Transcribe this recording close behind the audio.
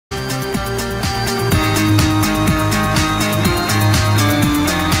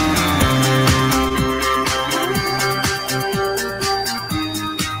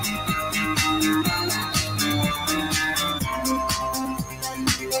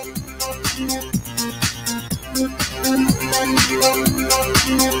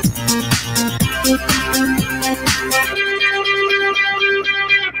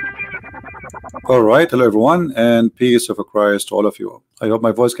All right, hello everyone, and peace of Christ to all of you. I hope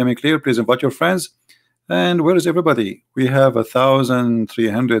my voice coming clear. Please invite your friends. And where is everybody? We have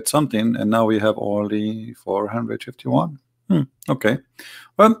 1,300 something, and now we have only 451. Okay,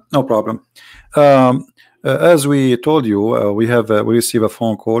 well, no problem. As we told you, we receive a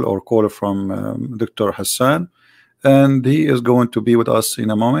phone call or call from Dr. Hassan, and he is going to be with us in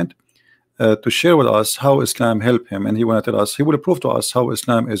a moment to share with us how Islam helped him, and he will tell us, he will prove to us how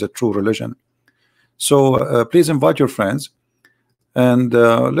Islam is a true religion. So please invite your friends, and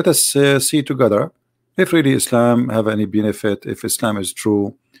let us see together if really Islam have any benefit, if Islam is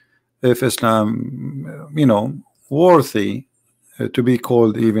true, if Islam, worthy to be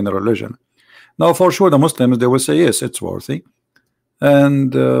called even a religion. Now, for sure, the Muslims, they will say yes, it's worthy,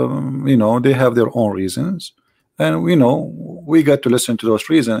 and they have their own reasons, and we got to listen to those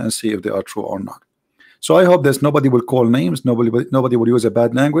reasons and see if they are true or not. So I hope that nobody will call names, nobody will use a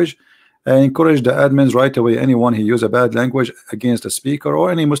bad language. I encourage the admins right away, anyone who use a bad language against the speaker or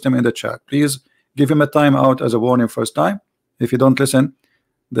any Muslim in the chat, please give him a timeout as a warning first time. If you don't listen,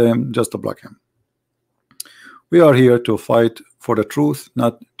 then just to block him. We are here to fight for the truth,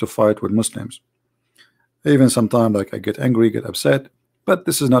 not to fight with Muslims. Even sometimes, like, I get angry, get upset, but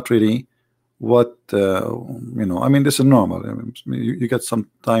this is not really what I mean, this is normal. You get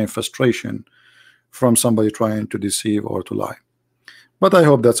sometimes frustration from somebody trying to deceive or to lie. But I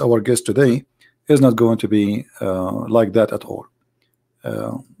hope that our guest today is not going to be like that at all.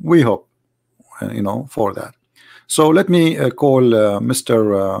 We hope, for that. So let me call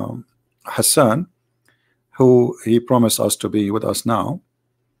Mr. Hassan, who he promised us to be with us now,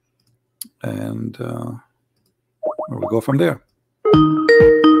 and we'll go from there.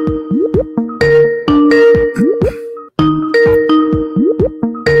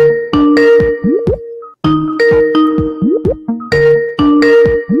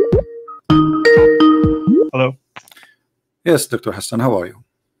 Hello. Yes, Dr. Hassan, how are you?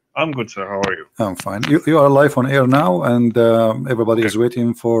 I'm good, sir. How are you? I'm fine. You are live on air now, and everybody is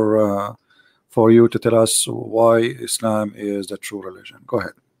waiting for you to tell us why Islam is the true religion. Go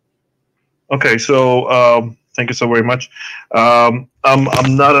ahead. Okay, so thank you so very much. I'm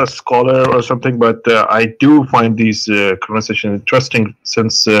not a scholar or something, but I do find these conversations interesting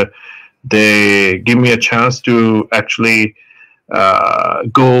since they give me a chance to actually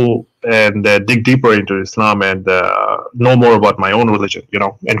go and dig deeper into Islam and know more about my own religion,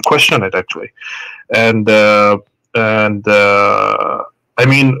 and question it actually. And I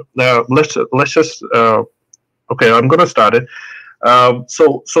mean, let's just okay. I'm gonna start it.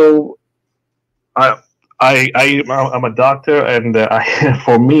 So I'm a doctor, and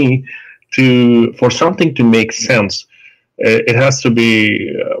for something to make sense, it has to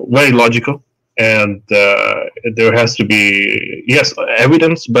be very logical. And there has to be, yes,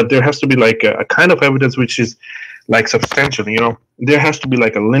 evidence, but there has to be like a kind of evidence which is like substantial. There has to be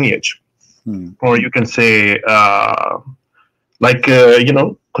like a lineage, or you can say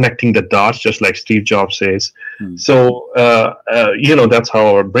connecting the dots, just like Steve Jobs says. So that's how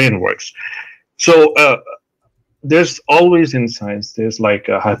our brain works. So there's always in science, there's like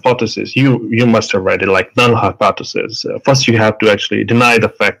a hypothesis. You must have read it, like null hypothesis. First, you have to actually deny the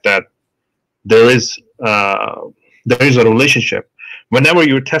fact that there is a relationship whenever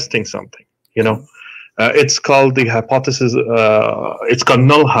you're testing something. It's called the hypothesis. It's called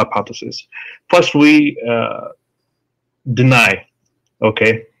null hypothesis. First, we deny,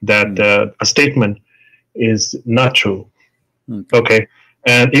 that a statement is not true. Okay,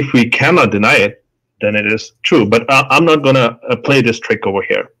 and if we cannot deny it, then it is true. But I'm not gonna play this trick over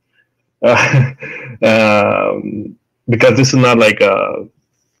here, because this is not like a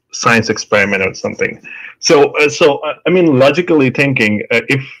science experiment or something. So I mean, logically thinking,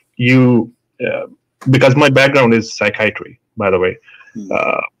 if you because my background is psychiatry, by the way.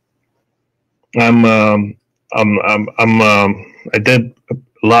 I did a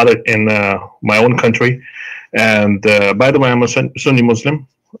lot in my own country, and by the way, I'm a Sunni Muslim.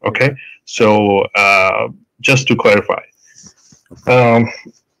 Okay, so just to clarify,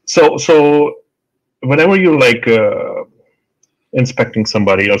 so whenever you're like inspecting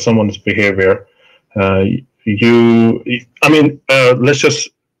somebody or someone's behavior, let's just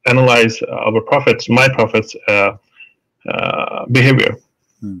analyze my prophet's behavior.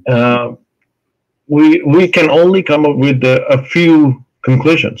 We can only come up with a few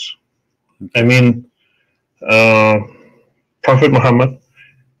conclusions. I mean, Prophet Muhammad,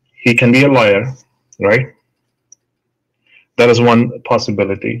 he can be a liar, right? That is one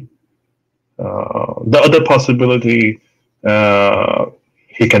possibility. The other possibility,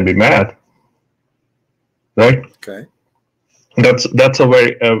 he can be mad, right? Okay. That's a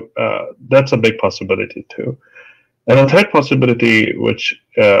very that's a big possibility too. And a third possibility, which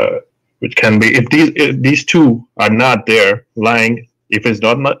can be if these two are not there lying, if he's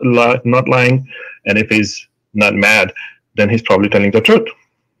not lying, and if he's not mad, then he's probably telling the truth.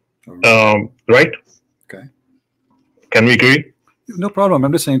 Right? Okay. Can we agree? No problem.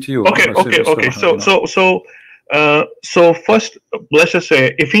 I'm listening to you. Okay. So first, let's just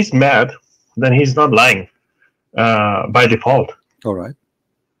say if he's mad, then he's not lying by default. All right.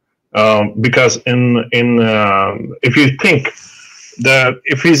 Because if you think that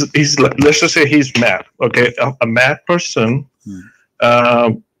if he's let's just say he's mad, okay, a mad person,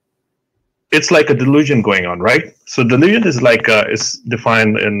 it's like a delusion going on, right? So delusion is like is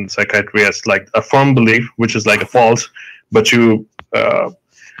defined in psychiatry as like a firm belief, which is like a false, but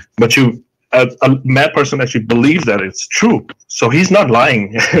a mad person actually believes that it's true. So he's not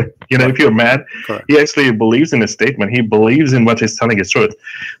lying. If you're mad, correct, he actually believes in his statement. He believes in what he's telling is truth.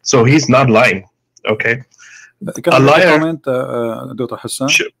 So he's not lying. Okay. Can I comment, Dr. Hassan?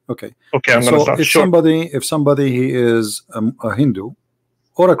 Sure. Okay. Okay, I'm going to start. If somebody he is a Hindu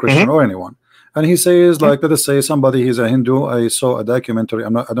or a Christian or anyone, and he says, like, let us say somebody is a Hindu. I saw a documentary. I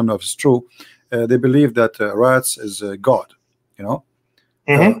don't know if it's true. They believe that rats is God.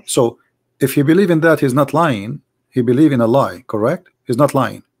 So if he believe in that, he's not lying. He believe in a lie, correct? He's not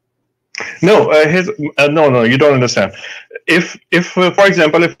lying. No, no, you don't understand. If for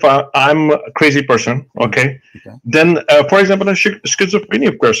example, if I'm a crazy person, okay, then for example, a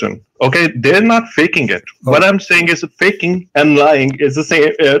schizophrenic person, okay, they're not faking it. Oh. What I'm saying is faking and lying is the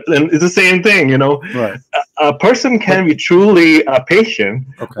same. Is the same thing, Right. A person can be truly a patient,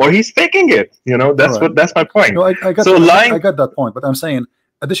 or he's faking it. That's my point. No, I got lying. I got that point, but I'm saying,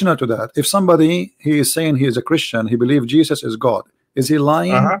 additional to that, if somebody he is saying he is a Christian, he believes Jesus is God, is he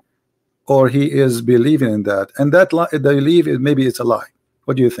lying? Or he is believing in that, and that lie, they believe maybe it's a lie.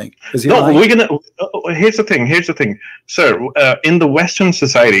 What do you think? Is he lying? We're gonna. Here's the thing, sir. In the Western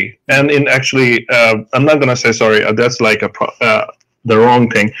society, and in actually, I'm not gonna say sorry. That's like the wrong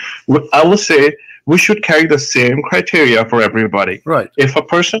thing. I will say we should carry the same criteria for everybody. Right. If a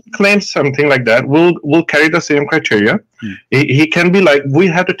person claims something like that, we'll carry the same criteria. He can be like, we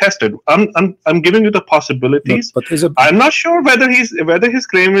have to test it. I'm giving you the possibilities. But is it, I'm not sure whether his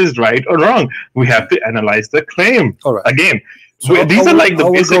claim is right or wrong. We have to analyze the claim. All right. Again, so these are like the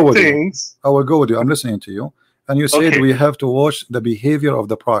basic things. I will go with you. I'm listening to you. And you said we have to watch the behavior of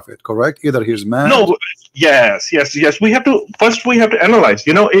the prophet, correct? Either he's mad. No, yes. We have to analyze.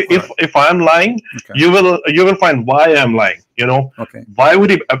 If I'm lying, you will find why I'm lying. Why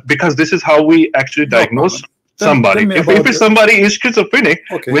would he? Because this is how we actually diagnose somebody. If somebody is schizophrenic,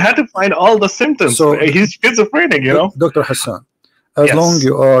 we have to find all the symptoms. So he's schizophrenic. Dr. Hassan, as long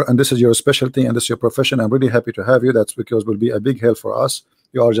you are, and this is your specialty and this is your profession, I'm really happy to have you. That's because it will be a big help for us.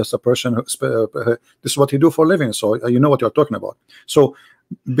 You are just a person who this is what you do for a living, so you know what you're talking about. So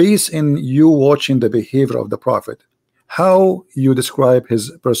based in you watching the behavior of the prophet, how you describe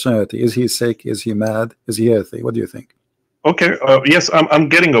his personality? Is he sick? Is he mad? Is he healthy? What do you think? Okay, yes, I'm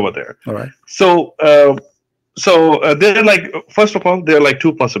getting over there. All right. So they're like, first of all, they're like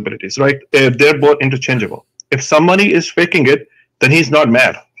two possibilities, right? They're both interchangeable. If somebody is faking it, then he's not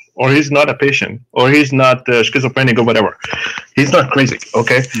mad, or he's not a patient, or he's not schizophrenic or whatever. He's not crazy,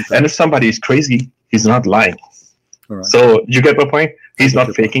 okay? And if somebody is crazy, he's not lying. All right. So you get my point? He's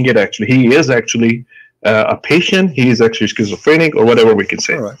not faking it, actually. He is actually a patient. He is actually schizophrenic, or whatever we can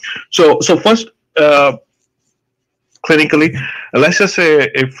say. All right. So first, clinically, let's just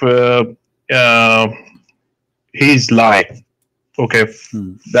say if he's lying, okay,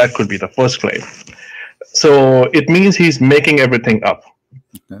 that could be the first claim. So it means he's making everything up.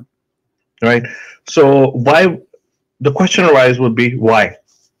 Okay. Right? So why? The question arises would be why?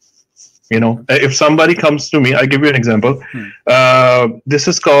 If somebody comes to me, I'll give you an example. This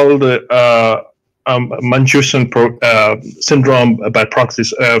is called Munchausen syndrome by proxy.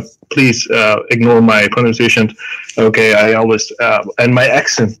 Please ignore my pronunciation. Okay, I always and my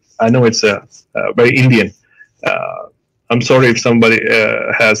accent. I know it's very Indian. I'm sorry if somebody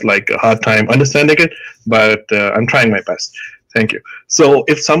has like a hard time understanding it, but I'm trying my best. Thank you. So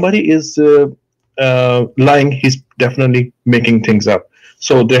if somebody is lying, he's definitely making things up.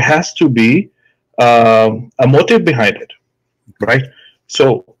 So there has to be a motive behind it, right?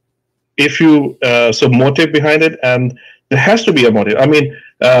 So if you so motive behind it, and there has to be a motive. I mean,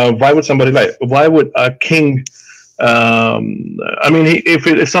 why would somebody lie? Why would a king? I mean,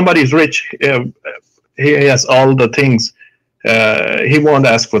 if somebody is rich, he has all the things. He won't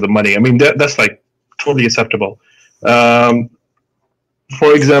ask for the money. I mean, that's like totally acceptable.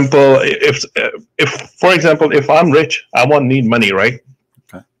 for example, if for example, if I'm rich, I won't need money, right?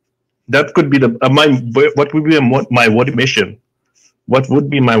 Okay. That could be the what would be my motivation? What would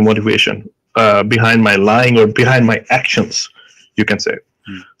be my motivation behind my lying or behind my actions? You can say.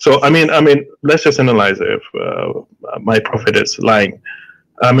 So I mean, let's just analyze if my prophet is lying.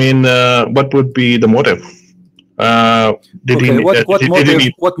 I mean, what would be the motive?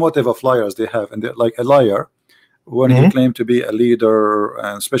 What motive of liars they have? And like a liar, when he claimed to be a leader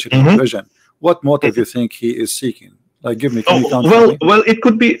and especially in religion, what motive you think he is seeking? Like, give me. Well, it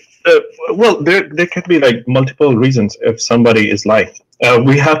could be. Well, there could be like multiple reasons if somebody is lying.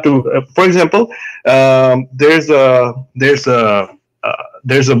 We have to, for example, there's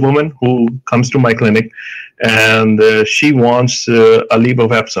a woman who comes to my clinic, and she wants a leave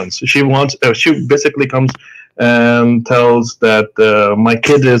of absence. She basically comes and tells that my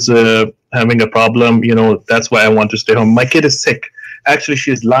kid is having a problem. You know, that's why I want to stay home. My kid is sick. Actually,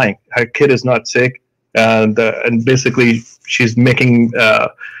 she's lying. Her kid is not sick, and basically she's making.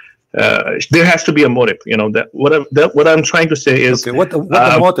 There has to be a motive. You know that what I'm trying to say is what the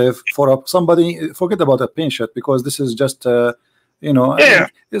motive for somebody. Forget about a patient, because this is just. It's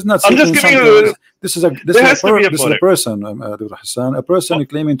not. I'm just giving you. This is a person, Hassan, a person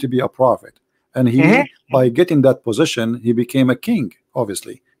claiming to be a prophet, and he by getting that position, he became a king.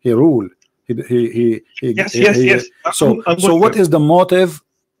 Obviously, he ruled. Yes. So what is the motive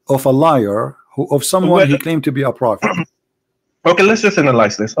of a liar of someone he claimed to be a prophet? Okay, let's just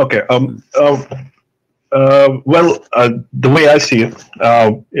analyze this. Okay. Well, the way I see it,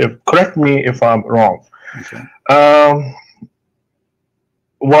 correct me if I'm wrong. Okay.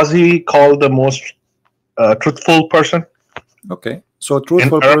 Was he called the most truthful person? Okay, so a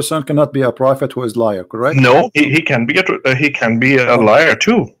truthful person cannot be a prophet who is liar, correct? No, he can be a liar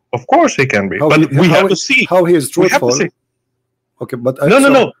too. Of course, he can be. But we have to see how he is truthful. Okay, but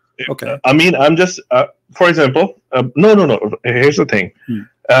no. Okay. I mean, I'm just for example. No. Here's the thing.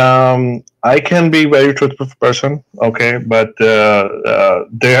 I can be very truthful person. Okay, but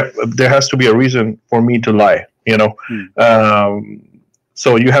there has to be a reason for me to lie. You know.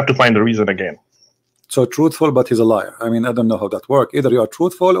 So you have to find the reason again. So truthful, but he's a liar. I mean, I don't know how that works. Either you are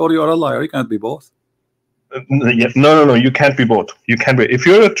truthful or you are a liar. You can't be both. No. You can't be both. You can't be. If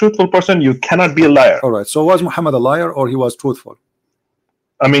you're a truthful person, you cannot be a liar. All right. So was Muhammad a liar or he was truthful?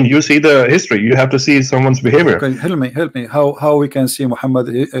 I mean, you see the history. You have to see someone's behavior. Okay, help me. How we can see Muhammad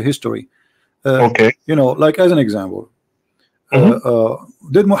history? Okay. You know, like as an example,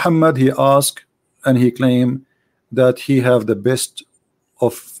 did Muhammad he ask and he claim that he have the best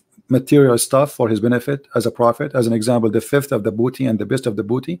of material stuff for his benefit as a prophet? As an example, the fifth of the booty and the best of the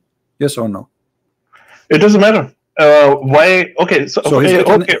booty. Yes or no? It doesn't matter. Why? Okay. So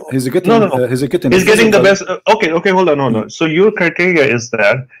he's getting the best. Okay. Hold on. No. So your criteria is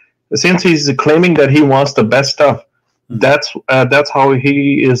that since he's claiming that he wants the best stuff, that's how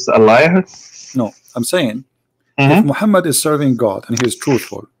he is a liar. No, I'm saying if Muhammad is serving God and he is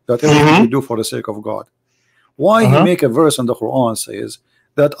truthful, that everything he do for the sake of God, why he make a verse in the Quran says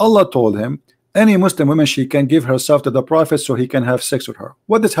that Allah told him any Muslim woman she can give herself to the prophet so he can have sex with her?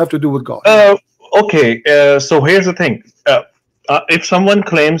 What does have to do with God? Okay, so here's the thing. If someone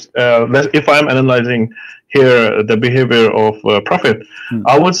claims, if I'm analyzing here the behavior of prophet,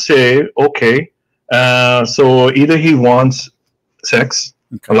 I would say, okay, so either he wants sex,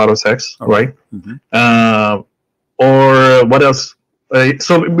 a lot of sex, right? Or what else?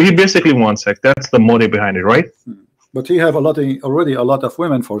 So he basically wants sex. That's the motive behind it, right? But he have already a lot of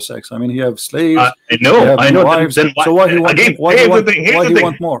women for sex. I mean, he have slaves. I know. Wives. Then why, so why he want? Again, why he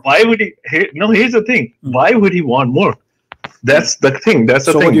want more? Why would he? Here's the thing. Why would he want more? That's the thing. That's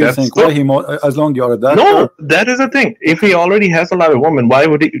the thing. So what do you think? Why he more? As long you are that. No, that is the thing. If he already has a lot of women, why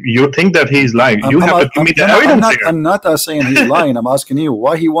would he? You think that he's lying? You have to give me the evidence. I'm not saying he's lying. I'm asking you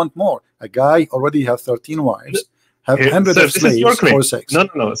why he want more. A guy already have 13 wives, have hundreds of slaves for sex.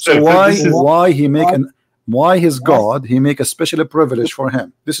 No. So why he make an why his God he make a special privilege for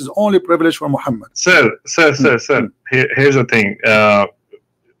him? This is only privilege for Muhammad. Sir. Here's the thing.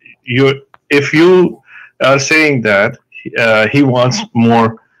 If you are saying that he wants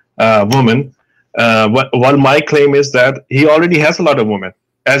more women, while my claim is that he already has a lot of women,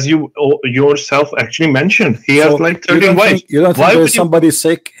 as you yourself actually mentioned. He has like 13 wives. You don't think somebody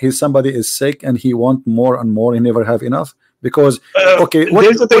sick? Somebody is sick and he want more and more. He never have enough. Because let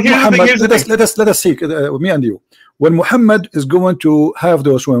us see me and you. When Muhammad is going to have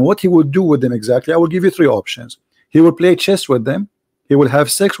those women, what he will do with them exactly? I will give you three options. He will play chess with them. He will have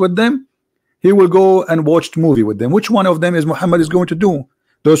sex with them. He will go and watch movie with them. Which one of them is Muhammad is going to do?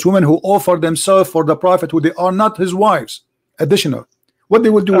 Those women who offer themselves for the prophet, who they are not his wives, additional. What they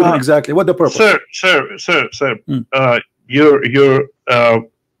will do with him exactly? What the purpose? Sir. You're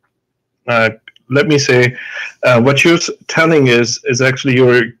let me say, what you're telling is actually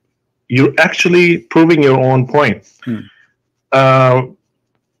you're actually proving your own point.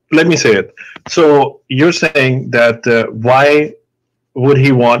 Let me say it. So you're saying that why would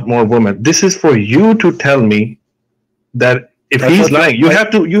he want more women? This is for you to tell me that if he's lying, you have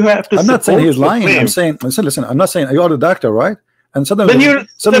to. I'm not saying he's lying. I'm saying, listen. I'm not saying you are the doctor, right? And suddenly,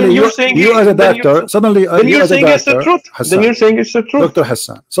 you're saying you as a doctor, suddenly you as a doctor, Hassan, then you're saying it's the truth. Dr.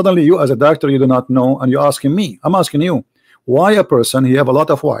 Hassan, suddenly you as a doctor, you do not know, and you're asking me. I'm asking you, why a person, he have a lot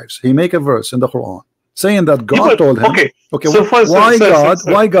of wives, he make a verse in the Quran saying that God told him. Okay. So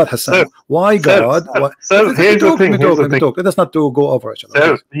why God, Hassan? Why God? Sir, here's the thing. Let us not to go over each other.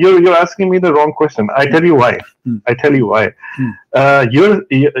 Sir, you're asking me the wrong question. I tell you why. I tell you why.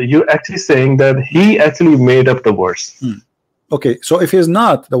 You're actually saying that he actually made up the verse. Okay, so if he's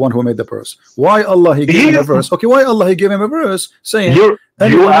not the one who made the verse, why Allah he gave him a verse? Okay, why Allah he gave him a verse saying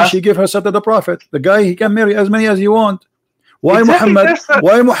she gave herself to the Prophet? The guy, he can marry as many as he want. Why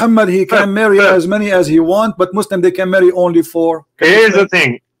Muhammad he can marry as many as he want, but Muslim they can marry only 4? Here's the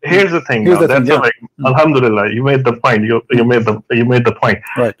thing. Alhamdulillah, you made the point. You made the point.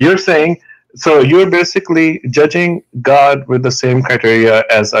 Right. You're saying, so you're basically judging God with the same criteria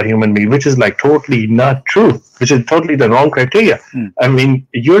as a human being, which is like totally not true, which is totally the wrong criteria. I mean,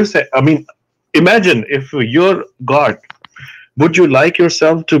 imagine if you're God, would you like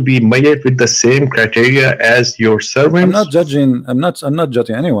yourself to be made with the same criteria as your servants? I'm not judging. I'm not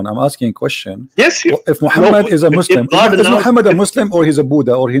judging anyone. I'm asking a question. Yes. If Muhammad is a Muslim, is Muhammad a Muslim, or he's a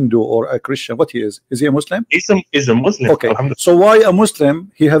Buddha or Hindu or a Christian? What he is? Is he a Muslim? He's a Muslim. Okay. So why a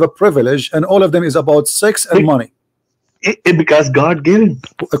Muslim? He have a privilege, and all of them is about sex and money. Because God gave him.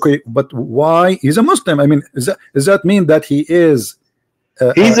 Okay, but why he's a Muslim? I mean, does that mean that he is?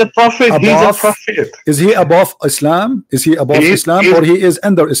 He's a prophet. He's a prophet. Is he above Islam? Is he above Islam, or he is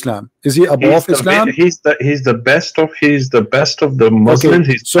under Islam? Is he above Islam? He's the best of the Muslims.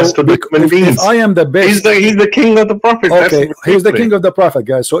 Okay. He's the best of the human beings. If I am the best, he's the king of the prophet. Okay, he's the king of the prophet,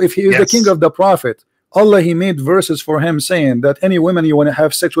 guys. So if he is the king of the prophet, Allah he made verses for him saying that any woman you want to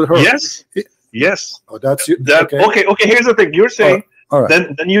have sex with her. Yes. Oh, that's you. Okay. Here's the thing. You're saying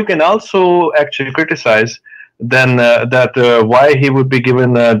then you can also actually criticize that why he would be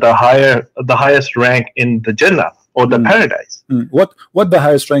given the highest rank in the Jannah or the paradise. What the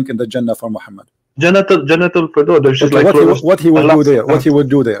highest rank in the Jannah for Muhammad? Jannatul Firdaus. What he will do there? What he would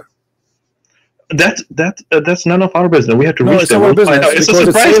do there? That's none of our business. We have to reach there. It's a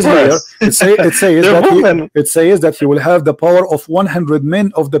surprise for us. It says that he will have the power of 100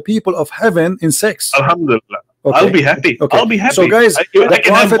 men of the people of heaven in sex. Alhamdulillah. Okay. I'll be happy. Okay. I'll be happy. So guys, the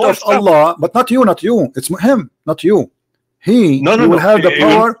prophet of Allah, but not you. It's him, not you. He will have the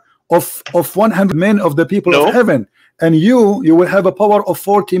power of 100 men of the people of heaven, and you will have a power of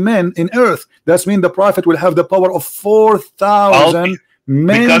 40 men in earth. That means the prophet will have the power of 4,000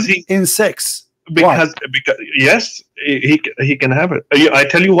 men in sex. Because yes, he can have it. I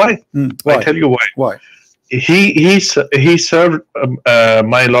tell you why. I tell you why. Why? He served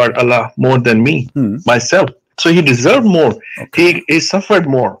my Lord Allah more than me myself. So he deserved more. Okay. He suffered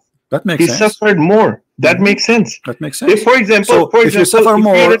more. That makes sense. He suffered more. That makes sense. That makes sense. If, for example, if you suffer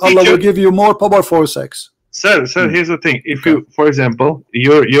more, Allah will give you more power for sex. Sir, here's the thing. If you, for example,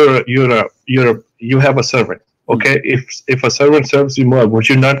 you have a servant. Okay, if a servant serves you more, would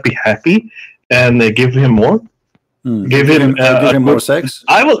you not be happy and give him more? Give him more sex.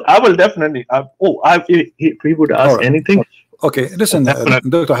 I will definitely. If he would ask anything. Okay, listen,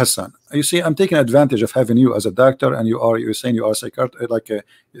 Dr. Hassan. You see, I'm taking advantage of having you as a doctor, and you're saying you are a psychiatrist,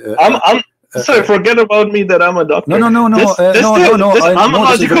 Sir, forget about me that I'm a doctor. No. I'm a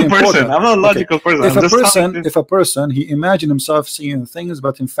logical person. I'm a logical person. If a person he imagined himself seeing things,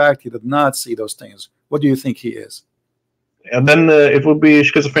 but in fact he did not see those things, what do you think he is? And then it would be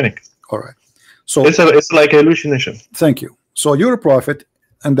schizophrenic. All right. So it's like hallucination. Thank you. So your prophet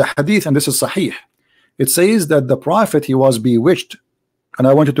and the hadith, and this is sahih, it says that the prophet he was bewitched, and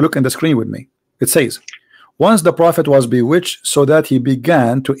I want you to look in the screen with me. It says, once the prophet was bewitched, so that he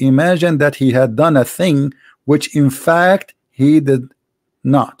began to imagine that he had done a thing which in fact he did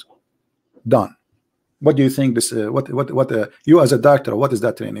not done. What do you think this? You as a doctor, what is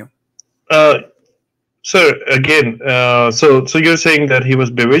that telling you? Sir, again, so you're saying that he was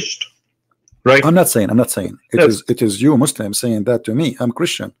bewitched? Right. I'm not saying. It is you Muslim saying that to me. I'm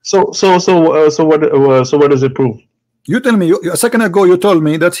Christian. So what does it prove? You tell me. A second ago you told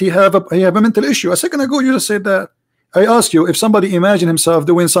me that he have a mental issue. A second ago you just said that. I asked you if somebody imagined himself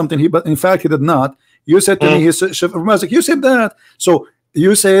doing something, but in fact he did not. You said to me he's schizophrenic. You said that. So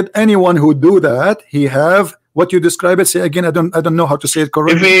You said anyone who do that, he have what you describe it. Say again. I don't know how to say it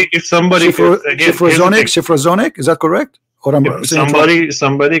correctly. If somebody schizophrenic, is that correct? Or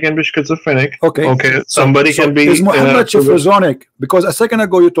somebody can be schizophrenic. Okay. Somebody can be. Is Muhammad schizophrenic? Because a second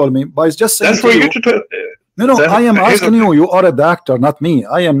ago you told me by just saying. That's for you to tell. No. I am asking you. You are a doctor, not me.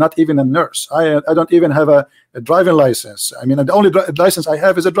 I am not even a nurse. I don't even have a driving license. I mean, the only license I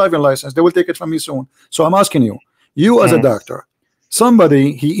have is a driving license. They will take it from me soon. So I'm asking you. You as a doctor.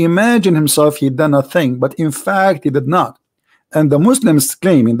 Somebody, he imagined himself he done a thing, but in fact he did not. And the Muslims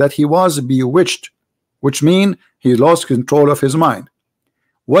claiming that he was bewitched, which means he lost control of his mind.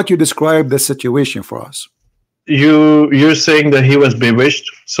 What you describe the situation for us? You're saying that he was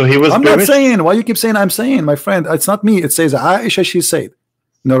bewitched, so he was. I'm bewitched? not saying. Why you keep saying I'm saying, my friend? It's not me. It says Aisha. She said,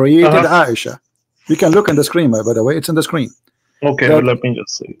 narrated Aisha. You can look on the screen, by the way. It's on the screen. Okay, well, let me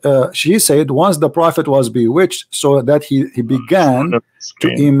just see. She said once the prophet was bewitched, so that he began to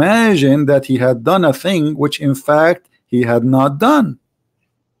imagine that he had done a thing which in fact he had not done.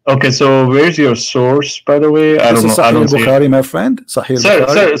 Okay, so where's your source, by the way? I don't know. Sahih Bukhari, my friend. Sahih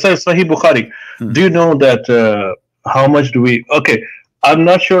Bukhari. Sahih Bukhari. Do you know that how much do we? Okay, I'm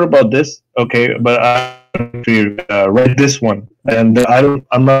not sure about this. Okay, but I read this one, and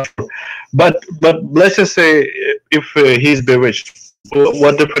I'm not sure. But let's just say if he's bewitched,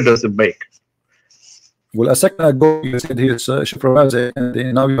 what difference does it make? Well, a second ago you said he's shifra, and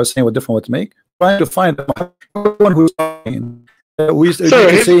now you are saying what difference would make. Trying to find one who's talking. We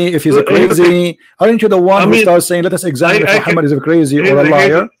see if he's a crazy. Aren't you the one who starts saying, "Let us examine if Muhammad is a crazy or a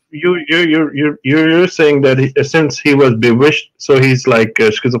liar"? You're saying that since he was bewitched, so he's like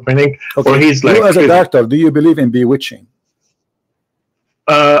schizophrenic, or he's like. You as a doctor, do you believe in bewitching?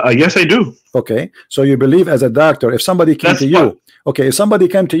 Yes, I do. Okay, so you believe as a doctor, if somebody came to you, if somebody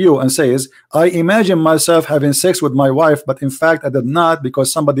came to you and says, "I imagine myself having sex with my wife, but in fact I did not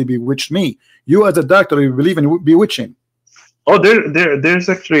because somebody bewitched me," you as a doctor, you believe in bewitching? Oh, there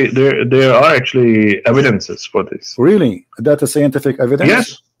are actually evidences for this. Really? That's a scientific evidence?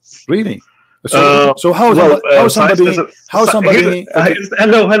 Yes. Really? So how somebody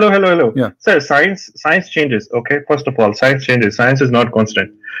hello. Yeah. Sir, science changes. Okay, first of all, science changes. Science is not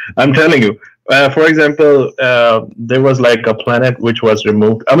constant. I'm telling you. For example, there was like a planet which was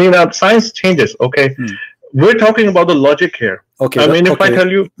removed. I mean, science changes. Okay. We're talking about the logic here. Okay. I mean, if I tell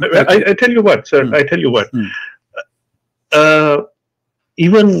you, I tell you what, sir. I tell you what.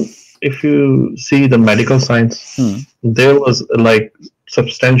 Even if you see the medical science, there was like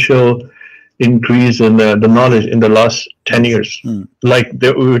substantial increase in the knowledge in the last 10 years, like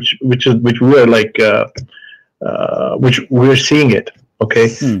which we are like which we're seeing it. Okay,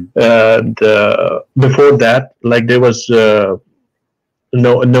 before that, like there was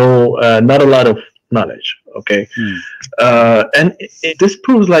not a lot of knowledge. Okay, and this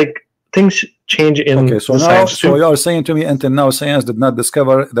proves like things change in science. So you are saying to me until now science did not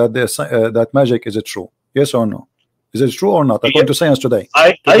discover that that magic is it true? Yes or no? Is it true or not? According to science today.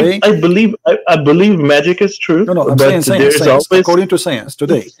 I believe magic is true. No, I'm saying science. According to science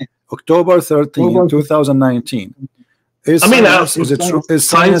today, October 13, 2019. Is it true? Is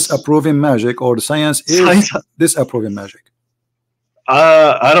science approving magic or science is disapproving magic?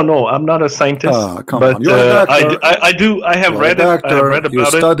 I don't know. I'm not a scientist, but I have read it. I read about you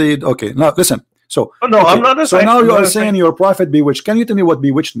studied. Okay, now listen. So I'm not a scientist. So now you are saying your prophet bewitched. Can you tell me what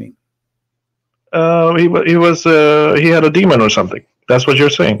bewitched mean? He had a demon or something. That's what you're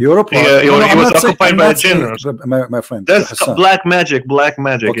saying. You're a prophet. He was occupied by a jinn. My friend. That's Hassan. Black magic.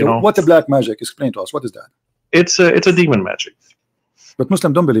 Okay, you know. What the black magic? Explain to us. What is that? It's a demon magic. But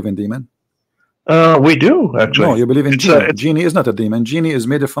Muslims don't believe in demon. We do actually. No, you believe in genie. Genie is not a demon. Genie is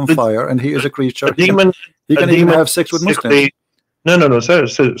made from fire, and he is a creature. A demon. He can even have sex with Muslims. No, sir.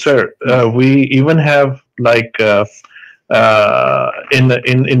 We even have like in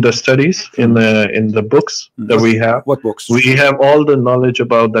the studies in the books that we have. What books? We have all the knowledge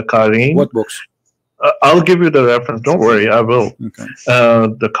about the Qareen. What books? I'll give you the reference. Don't worry, I will. Okay.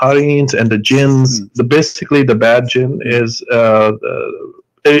 The Qareens and the jinns. Basically the bad jinn is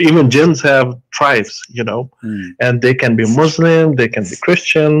even jinns have tribes, you know, and they can be Muslim, they can be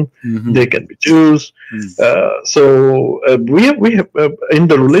Christian, they can be Jews. So we have in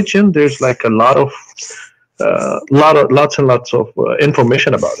the religion. There's like a lot of lots and lots of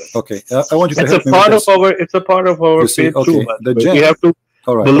information about it. Okay, I want you to help me with this. It's a part of our faith too. The jinn. We have to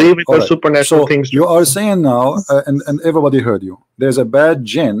believe in the supernatural things. You are saying now, and everybody heard you. There's a bad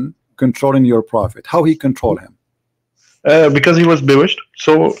jinn controlling your prophet. How he control him? Because he was bewitched.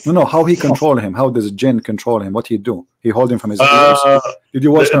 So no, how he control him? How does jinn control him? What he do? He hold him from his ears? Did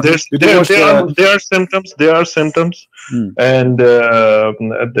you watch? There are symptoms. There are symptoms, and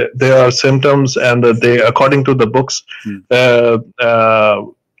there are symptoms, and they, according to the books,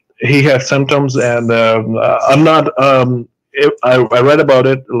 he has symptoms, and I'm not. I read about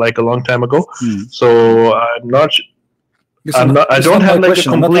it like a long time ago, so I'm not. Listen, I don't have like a complete.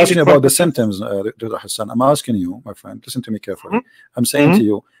 I'm not asking about the symptoms, Dr. Hassan. I'm asking you, my friend. Listen to me carefully. I'm saying to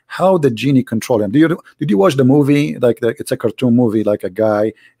you, how the genie control him? Did you watch the movie? Like it's a cartoon movie, like a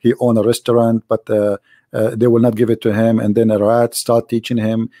guy he own a restaurant, but they will not give it to him, and then a rat start teaching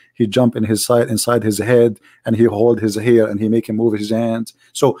him. He jump in his inside his head, and he hold his hair, and he make him move his hands.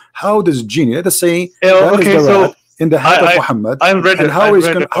 So how does genie? Let us say rat in the head of Muhammad. I've read it. How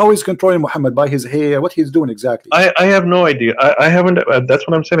is controlling Muhammad by his hair? What he's doing exactly? I have no idea. I haven't. That's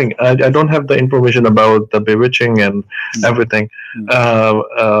what I'm saying. I don't have the information about the bewitching and everything.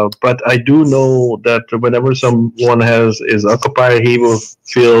 But I do know that whenever someone is occupied, he will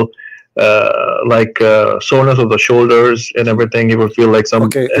feel like soreness of the shoulders and everything. He will feel like some.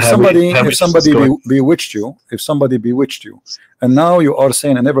 Okay, if somebody bewitched you, and now you are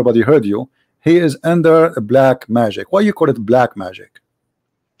saying, and everybody heard you, he is under black magic. Why you call it black magic?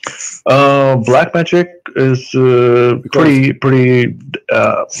 Black magic is pretty.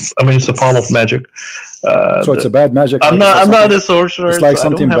 I mean, it's a form of magic. So it's a bad magic. I'm not a sorcerer. It's like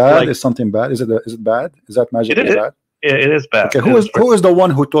something bad. It's something bad. Is it bad? Is that magic bad? Yeah, it is bad. Okay, who is the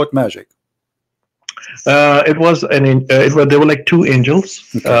one who taught magic? It was there were like two angels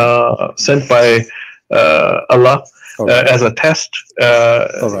sent by Allah as a test.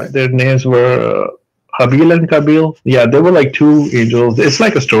 Their names were Habil and Kabil. Yeah, they were like two angels. It's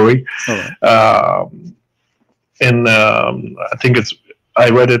like a story. And I think I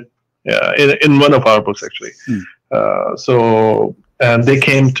read it in one of our books actually. And they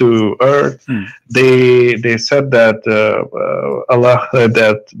came to Earth. They said that Allah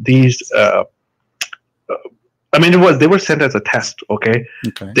that these. I mean, they were sent as a test. Okay.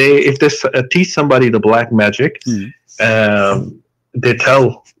 If they teach somebody the black magic, they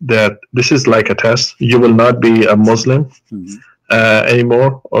tell that this is like a test. You will not be a Muslim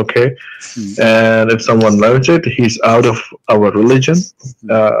anymore. Okay. And if someone learns it, he's out of our religion.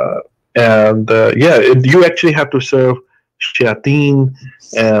 You actually have to serve shayateen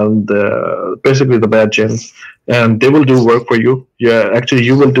and basically the bad jinns, and they will do work for you. Actually,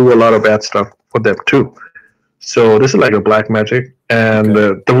 you will do a lot of bad stuff for them too. So this is like a black magic, and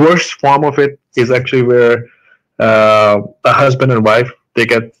the worst form of it is actually where a husband and wife, they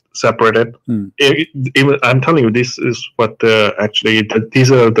get separated. Even I'm telling you, this is what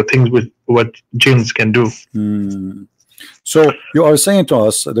these are the things with what jinns can do. So you are saying to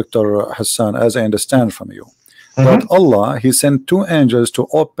us, Dr. Hassan, as I understand from you, that Allah, he sent two angels to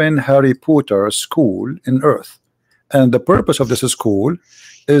open Harry Potter school in Earth, and the purpose of this school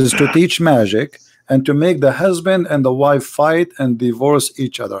is to teach magic and to make the husband and the wife fight and divorce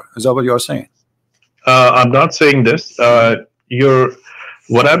each other. Is that what you are saying? I'm not saying this.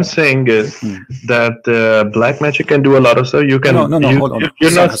 What I'm saying is that black magic can do a lot of stuff. You can. No. Hold on.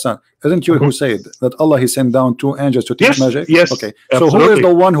 Hassan, isn't you who said that Allah, he sent down two angels to teach magic? Yes. Okay. Absolutely. So who is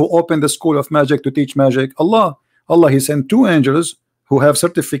the one who opened the school of magic to teach magic? Allah. Allah, he sent two angels who have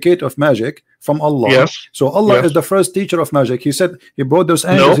certificate of magic from Allah. Yes. So Allah is the first teacher of magic. He said he brought those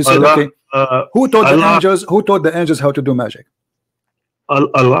angels. He said, okay, who taught the angels? Who taught the angels how to do magic?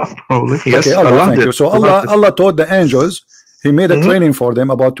 Allah, probably. Yes. Okay, Allah, thank you. So Allah taught the angels. He made a training for them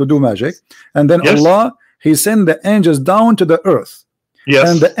about to do magic, and then Allah, he sent the angels down to the earth. Yes.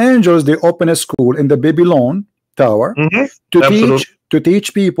 And the angels, they open a school in the Babylon Tower to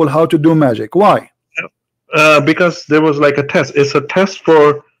teach people how to do magic. Why? Because there was like a test. It's a test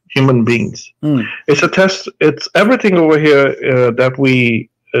for human beings. It's a test. It's everything over here that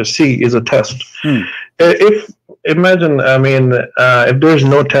we see is a test. If imagine, I mean, if there's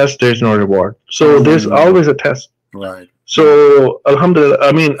no test, there's no reward. So there's always a test. Right. So Alhamdulillah.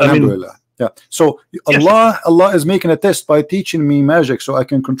 Alhamdulillah. Yeah. So Allah is making a test by teaching me magic so I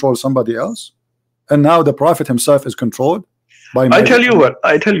can control somebody else, and now the Prophet himself is controlled by magic. I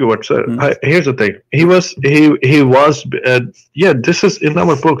tell you what, sir. Here's the thing. He was. This is in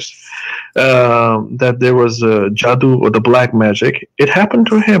our books that there was jadoo or the black magic. It happened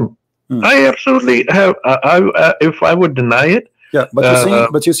to him. I absolutely have. If I would deny it. Yeah,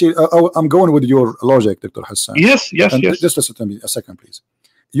 but you see, I'm going with your logic, Dr. Hassan. Yes. Just listen to me a second, please.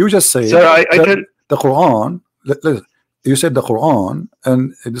 You just say, sir, the Quran. you said the Quran,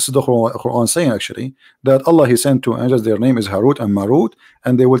 and this is the Quran saying actually that Allah He sent two angels. Their name is Harut and Marut,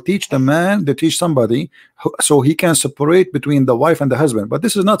 and they will teach the man. They teach somebody so he can separate between the wife and the husband. But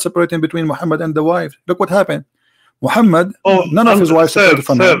this is not separating between Muhammad and the wife. Look what happened. Muhammad, none of his wives separated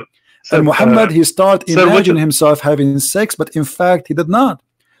from him. And Muhammad, he started imagining himself having sex, but in fact he did not.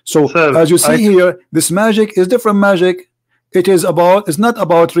 So as you see here, this magic is different magic. It is about, it's not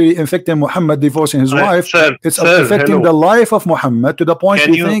about really infecting Muhammad divorcing his wife. It's affecting the life of Muhammad to the point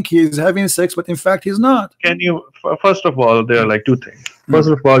you think he is having sex, but in fact he's not. Can you, first of all, there are like two things. First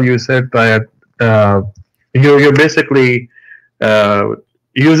of all, you said that you're basically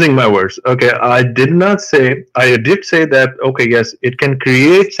using my words. Okay, I did not say, I did say that, okay, yes, it can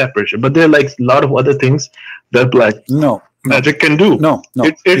create separation, but there are like a lot of other things that like magic can do. No.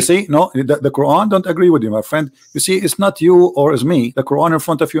 You see, the Quran don't agree with you, my friend. You see, it's not you or it's me. The Quran in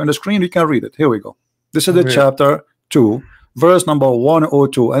front of you on the screen, you can read it. Here we go. This is the chapter 2, verse number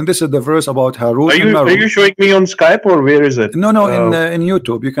 102, and this is the verse about Harut and Marut. Are you showing me on Skype or where is it? No, in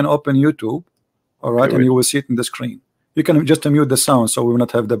YouTube. You can open YouTube, all right, and you will see it in the screen. You can just mute the sound so we will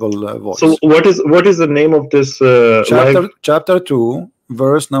not have double voice. So what is the name of this chapter 2,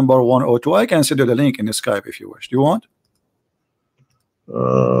 verse number 102? I can send you the link in the Skype if you wish. Do you want?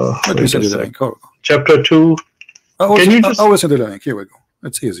 Let me send you the link. Chapter 2. I will send you the link. Here we go.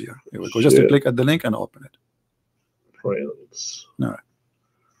 It's easier. Here we go. Just click at the link and open it. Friends. All right.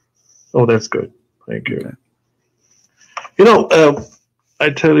 Oh, that's good. Thank you. Okay. You know, I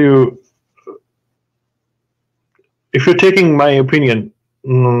tell you, if you're taking my opinion,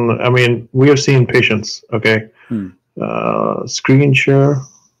 I mean, we have seen patients. Okay. Screen share.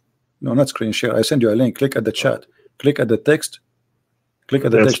 No, not screen share. I send you a link. Click at the chat. Click at the text. Click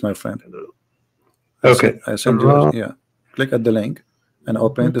at the text, my friend. Okay. I send you. Yeah. Click at the link and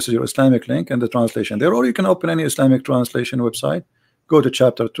open it. This is your Islamic link and the translation there, or you can open any Islamic translation website. Go to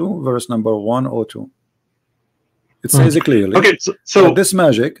chapter 2, verse number 102. It says it clearly. Okay. So this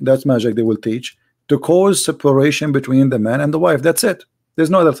magic, that's magic they will teach to cause separation between the man and the wife. That's it. There's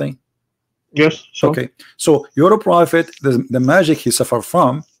no other thing. Yes. Okay. So your prophet, the magic he suffered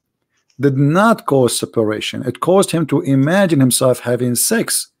from did not cause separation. It caused him to imagine himself having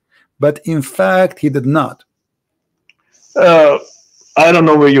sex, but in fact he did not. I don't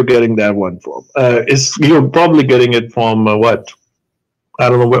know where you're getting that one from. You're probably getting it from what? I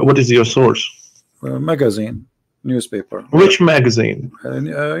don't know. What is your source? Magazine, newspaper. Which magazine?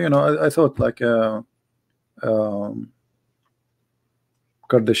 You know, I thought like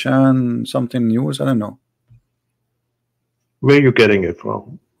Kardashian something news. I don't know. Where are you getting it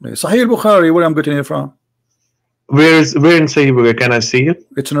from? Sahih Bukhari. Where I'm getting it from? Where in Sahih Bukhari? Can I see it?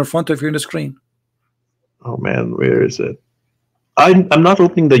 It's in front of you on the screen. Oh man, where is it? I'm not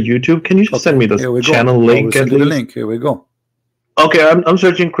opening the YouTube. Can you just send me the channel link? Send you the link. Here we go. Okay, I'm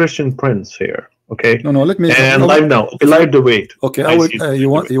searching Christian Prince here. Okay. No, let me. And live now. Okay, live debate. Okay, I will. You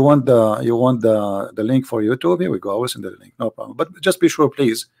want the link for YouTube? Here we go. I will send the link. No problem. But just be sure,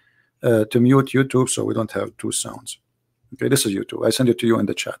 please, to mute YouTube so we don't have two sounds. Okay, this is YouTube. I send it to you in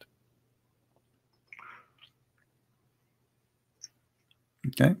the chat.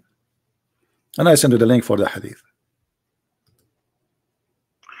 Okay, and I send you the link for the hadith.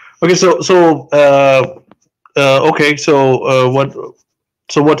 Okay,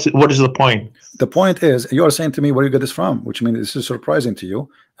 what is the point? The point is, you are saying to me where you get this from, which means this is surprising to you.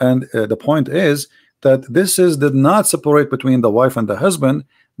 And the point is that this did not separate between the wife and the husband.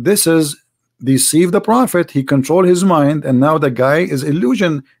 This is deceive the prophet. He controlled his mind, and now the guy is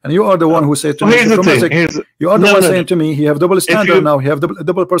illusion. And you are the one who said to me, you are the one saying to me, he have double standard now. He have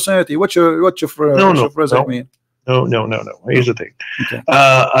double personality. What's your phrase mean? No. Here's the thing. Okay.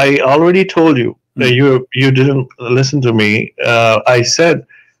 I already told you that you didn't listen to me. I said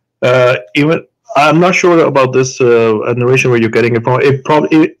even I'm not sure about this narration where you're getting it from. It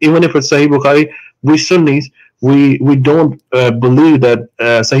probably even if it's Sahih Bukhari, we Sunnis we don't believe that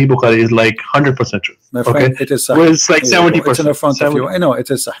Sahih Bukhari is like 100% true. My friend, it is Sahih. Well, it's like 70%. It's in the front of you. I know it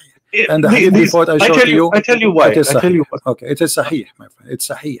is Sahih. And the hadith report I showed you. I tell you why. Okay, it is Sahih, my friend. It's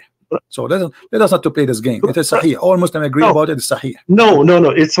Sahih. So let us not to play this game. It is Sahih. All Muslims agree about it. It's Sahih. No.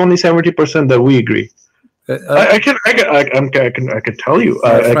 It's only 70% that we agree. I can tell you.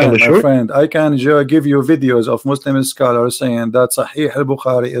 My friend, I can give you videos of Muslim scholars saying that Sahih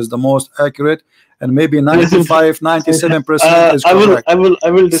al-Bukhari is the most accurate, and maybe 95-97% is correct. I will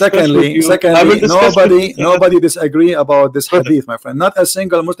secondly, nobody disagree about this hadith, my friend. Not a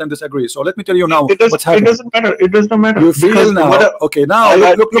single Muslim disagree. So let me tell you now what's happening. It doesn't matter. You feel now. Okay, now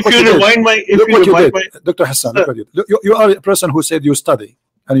look what you did. Look what you did, Dr. Hassan. Look what you did. You are a person who said you study.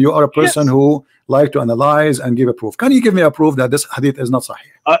 and you are a person who like to analyze and give a proof. Can you give me a proof that this hadith is not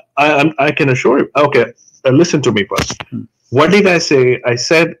sahih? I can assure you. Okay, listen to me first. What did I say? I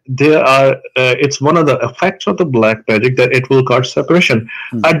said there are. It's one of the effects of the black magic that it will cause separation.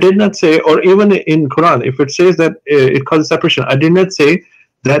 I did not say, or even in Quran, if it says that it causes separation, I did not say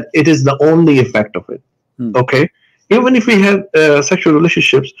that it is the only effect of it. Okay, even if we have sexual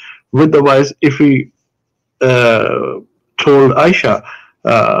relationships with the wives, if we told Aisha,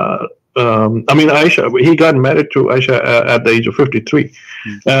 Aisha, he got married to Aisha at the age of 53.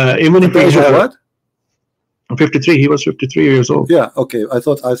 Even if he had what? 53, he was 53 years old. Yeah, okay. I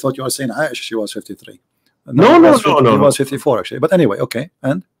thought you were saying Aisha, she was 53. No. He was 54 actually. But anyway, okay.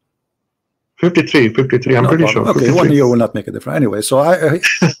 And 53, I'm pretty sure. Okay, 53. 1 year will not make a difference. Anyway, so okay,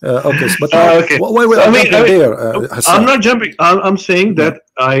 but okay. Why will I there? I'm not jumping. I'm saying that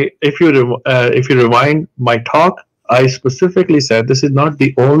if you rewind my talk, I specifically said this is not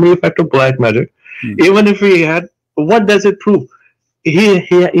the only effect of black magic. Even if we had, what does it prove? He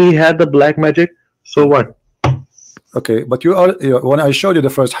had the black magic. So what? Okay, but when I showed you the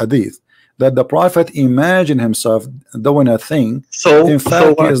first hadith that the Prophet imagined himself doing a thing, so in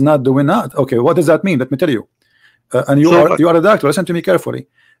fact he is not doing that. Okay, what does that mean? Let me tell you. And you are a doctor. Listen to me carefully.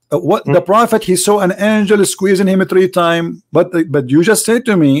 What the Prophet, he saw an angel squeezing him 3 times, but you just said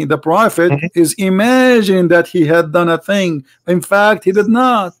to me the Prophet is imagining that he had done a thing. In fact, he did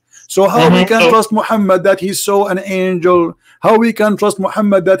not. So how we can trust Muhammad that he saw an angel? How we can trust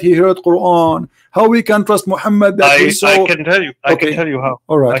Muhammad that he heard Quran? How we can trust Muhammad that he saw? I can tell you. I can tell you how.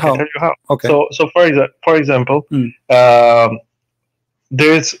 All right. I can tell you how. Okay. So for example,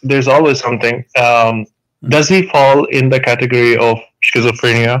 there's always something. Does he fall in the category of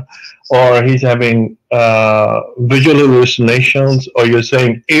schizophrenia, or he's having visual hallucinations? Or you're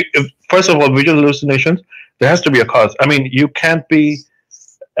saying, first of all, visual hallucinations, there has to be a cause. I mean, you can't be.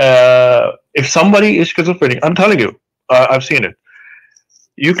 If somebody is schizophrenic, I'm telling you, I've seen it.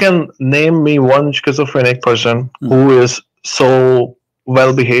 You can name me one schizophrenic person who is so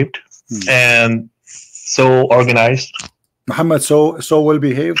well behaved and so organized. Muhammad so well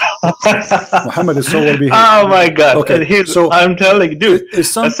behaved. Muhammad is so well behaved. Oh my God! Okay, so I'm telling you, dude. I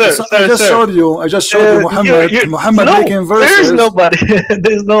just showed you Muhammad making verses. There's nobody.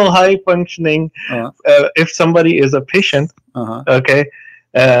 There's no high functioning. If somebody is a patient, okay,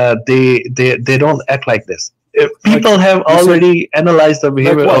 they don't act like this. People have already analyzed the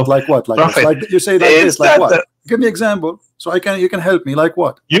behavior of Prophet. Like you say this, like what? Give me example so you can help me. Like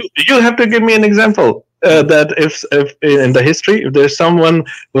what? You have to give me an example. That if in the history, if there's someone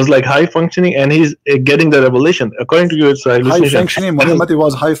who's like high functioning and he's getting the revelation, according to you, it's high functioning. Muhammad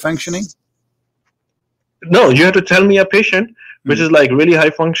was high functioning. No, you have to tell me a patient which is like really high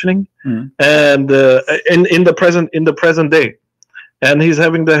functioning and in the present day, and he's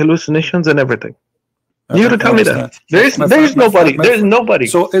having the hallucinations and everything. You have to tell me that. There is nobody. There is nobody.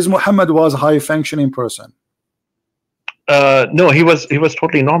 So is Muhammad was a high functioning person? No, he was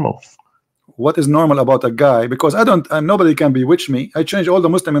totally normal. What is normal about a guy? Because nobody can bewitch me. I change all the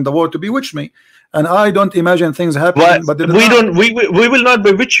Muslim in the world to bewitch me, and I don't imagine things happening. But we will not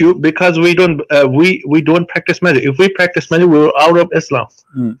bewitch you because we don't practice magic. If we practice magic, we are out of Islam.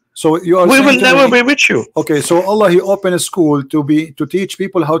 So you are. We will never bewitch you. Okay, so Allah, He opened a school to teach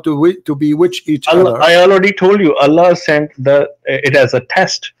people how to bewitch each other. I already told you. Allah sent it as a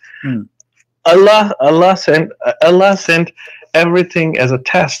test. Allah sent everything as a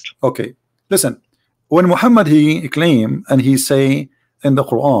test. Okay. Listen, when Muhammad he claim and he say in the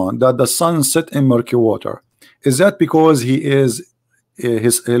Quran that the sun set in murky water, is that because he is he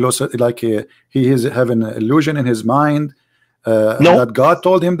is having an illusion in his mind that God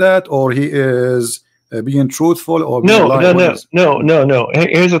told him that, or he is being truthful, or no.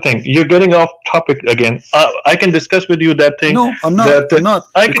 Here's the thing: you're getting off topic again. I can discuss with you that thing. No, I'm not.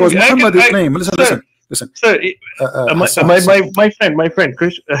 Because Muhammad is claim. Listen, sir. My friend,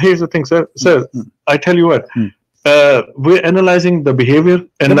 Chris. Here's the thing, sir. I tell you what. We're analyzing the behavior,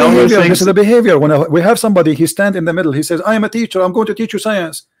 and now we're saying this is the behavior. When we have somebody, he stand in the middle. He says, "I am a teacher. I'm going to teach you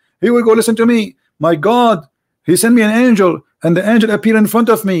science. Here we go. Listen to me. My God, He sent me an angel, and the angel appeared in front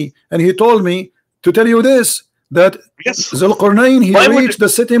of me, and he told me to tell you this." That Zulqarnain, he reached the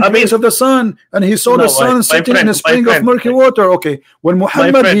sitting place of the sun, and he saw the sun sitting in a spring of murky water. Okay, when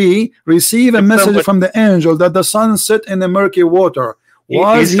Muhammad he received a message from the angel that the sun sit in the murky water,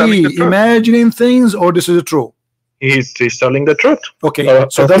 was he imagining things, or this is true? He's telling the truth. Okay,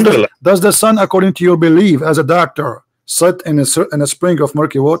 so does the sun, according to your belief as a doctor, sit in a spring of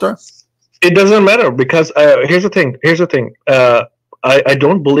murky water? It doesn't matter, because here's the thing. I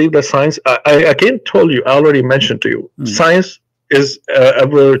don't believe that science. I again told you, I already mentioned to you, science is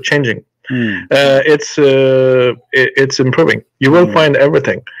ever changing. It's improving. You will find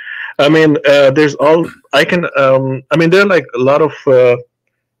everything. I mean, there's all I can. I mean, there are like a lot of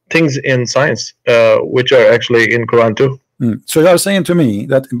things in science which are actually in Quran too. So you are saying to me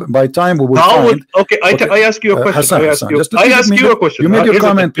that by time we will How find. Okay, I ask you a question. Hassan, I ask Hassan, you a question. You made your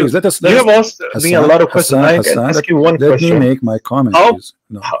comment, please. Let us. You have asked me a lot of questions. I can ask you one question. Let me make my comment, please.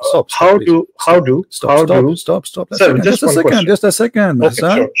 No, stop. Stop. Just a second. Just a second.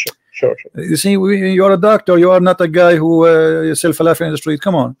 Okay, sure. You see, you are a doctor. You are not a guy who self-laughing in the street.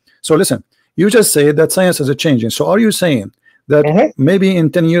 Come on. So listen. You just said that science is changing. So are you saying that maybe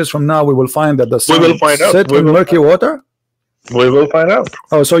in 10 years from now we will find that the sun set in murky water? We will find out.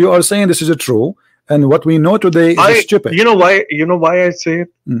 Oh, so you are saying this is true, and what we know today is stupid. You know why? You know why I say it?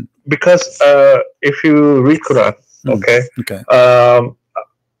 Because if you read Quran,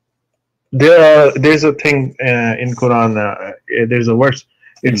 there's a thing in Quran. There's a verse.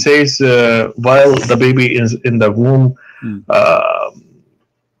 It says while the baby is in the womb,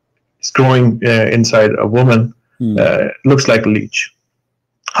 it's growing inside a woman. Looks like a leech.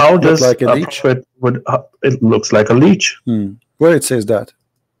 How does like a prophet would? It looks like a leech. Where it says that?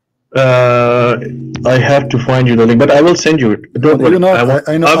 I have to find you the link, but I will send you it. Don't worry. I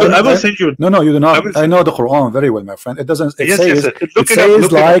will send you it. No, you do not. I know the Quran very well, my friend. It doesn't. It says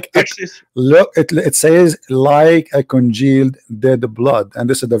it says like a congealed dead blood, and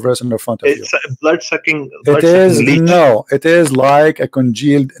this is the verse in the front of you. It's blood sucking. It is like a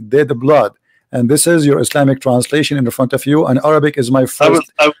congealed dead blood. And this is your Islamic translation in the front of you. And Arabic is my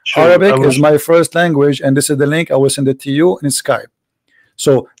first. Arabic is my first language, and this is the link. I will send it to you in Skype.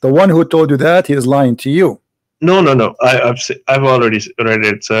 So the one who told you that, he is lying to you. No. I've already read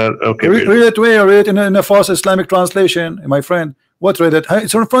it, sir. Okay. Read it where? Read it in a false Islamic translation, my friend. What read it?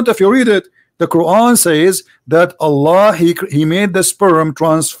 It's in front of you. Read it. The Quran says that Allah he made the sperm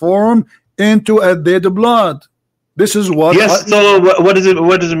transform into a dead blood. This is what. Yes. So what does it?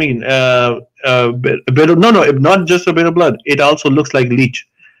 What does it mean? No, not just a bit of blood. It also looks like leech.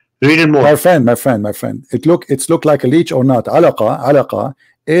 Read it more. My friend. It's look like a leech or not. Alaqa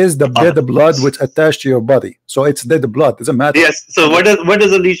is the dead blood which attached to your body. So it's dead blood. Doesn't matter. Yes. So what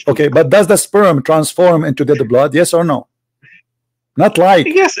does a leech do? Okay, but does the sperm transform into dead blood? Yes or no? Not like.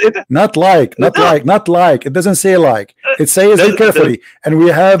 Yes. Not like. It doesn't say like. It says it carefully. And we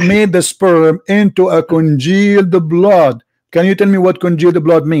have made the sperm into a congealed blood. Can you tell me what congealed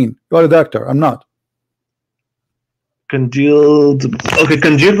blood mean? You are a doctor. I'm not. Congealed. Okay,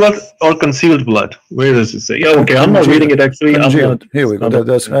 congealed blood or concealed blood? Where does it say? Yeah. Okay, I'm not reading it actually. Here we go.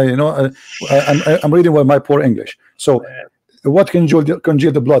 That's I'm reading with my poor English. So, what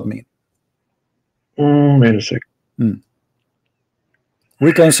congealed blood mean? Wait a second.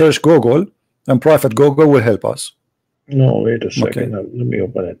 We can search Google, and Prophet Google will help us. No, wait a second. Okay. Let me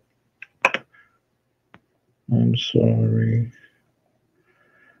open it. I'm sorry.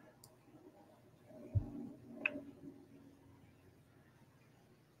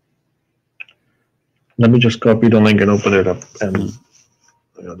 Let me just copy the link and open it up and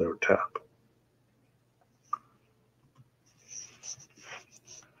the other tab.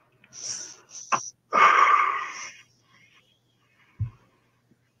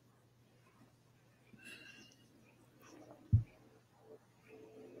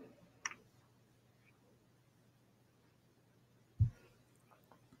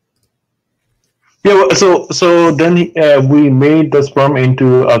 Yeah, so then we made the sperm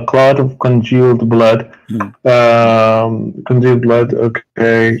into a clot of congealed blood. Congealed blood,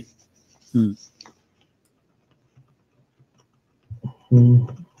 okay.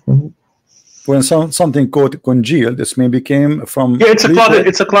 When something called congealed, this maybe came from. Yeah, it's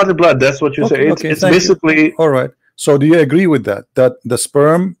a clotted blood. That's what you say. It's basically. All right. So do you agree with that? That the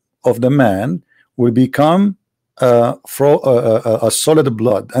sperm of the man will become a solid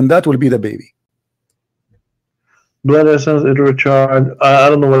blood, and that will be the baby. Blood essence, it recharge. I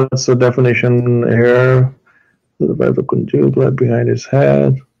don't know what's the definition here. The congealed blood behind his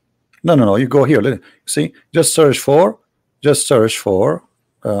head. No. You go here. See, just search for here.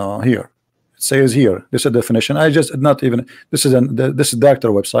 It says here. This is a definition. I just not even. This is this is doctor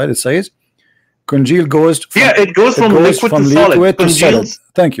website. It says congealed goes. It goes from liquid to solid.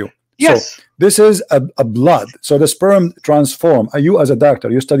 Thank you. Yes. So this is a blood. So the sperm transform. You as a doctor,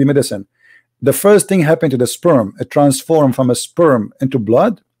 you study medicine. The first thing happened to the sperm, it transformed from a sperm into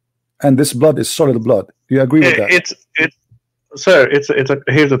blood, and this blood is solid blood. Do you agree with that?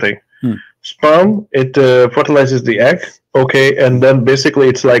 Here's the thing. Sperm, it fertilizes the egg, okay, and then basically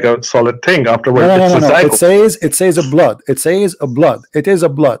it's like a solid thing afterwards. No. It says a blood. It says a blood. It is a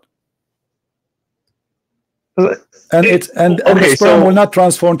blood. And the sperm will not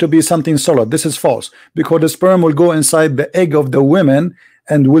transform to be something solid. This is false, because the sperm will go inside the egg of the women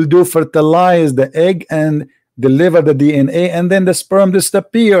and will do fertilize the egg and deliver the DNA, and then the sperm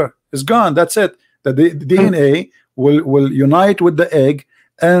disappear. It's gone. That's it. The DNA will unite with the egg,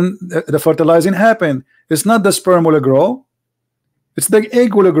 and the fertilizing happen. It's not the sperm will grow, it's the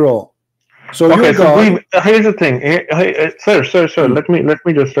egg will grow. So okay, here's the thing, sir. Let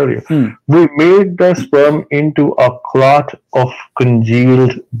me just tell you. We made the sperm into a clot of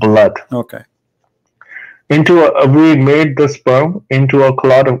congealed blood. Okay. We made the sperm into a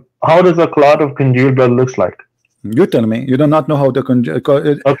clot of. How does a clot of congealed blood looks like? You tell me. You do not know how to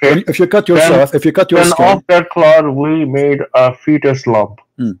okay. If you cut yourself, if you cut your skin, off that clot, we made a fetus lump.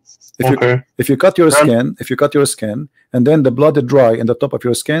 If you cut your skin, and then the blood is dry in the top of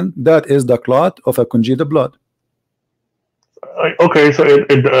your skin, that is the clot of a congealed blood. Okay, so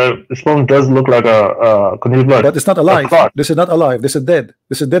the sperm does look like a congealed blood, but it's not alive. This is not alive. This is dead.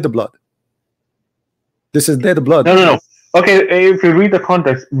 This is dead blood. This is dead blood. No. Okay, if you read the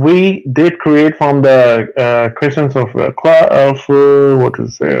context, we did create from the Christians of what to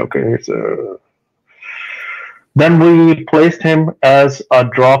say? Okay, so then we placed him as a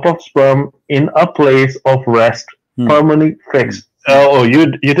drop of sperm in a place of rest, permanently fixed. Oh,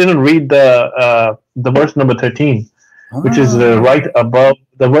 you didn't read the verse number 13, which is right above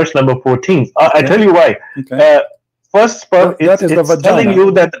the verse number 14. I tell you why. Okay. First sperm it's telling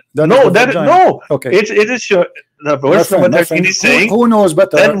you that okay. It is sure. The verse number 13 is saying, who knows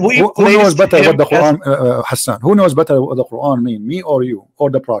better? Who knows better what the Quran, Hassan? Who knows better what the Quran mean? Me or you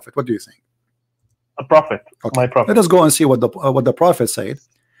or the Prophet? What do you think? A prophet, okay. My prophet. Let us go and see what the Prophet said,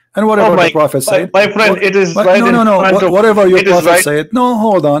 and whatever the Prophet said. My friend, it is right. No. Whatever your Prophet said. No,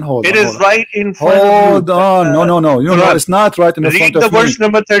 hold on. It is right in front of you. Hold on. No. You know, it's not right in the front of me. Read the verse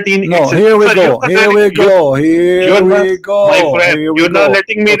number 13. No, here we go. My friend, you're not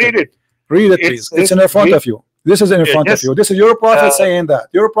letting me read it. Read it, please. It's in front of you. This is in front of you. This is your Prophet saying that.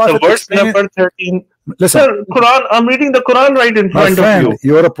 Your Prophet. The verse number 13. Listen, sir, Quran. I'm reading the Quran right in front of you.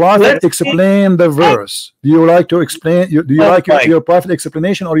 Your Prophet explain the verse. Do you like to explain? Do you like your Prophet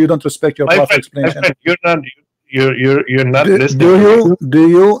explanation, or you don't respect your Prophet explanation? You're not listening.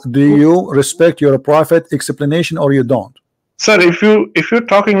 Do you respect your Prophet explanation, or you don't? Sir, if you're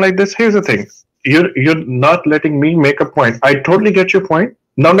talking like this, here's the thing. You're not letting me make a point. I totally get your point.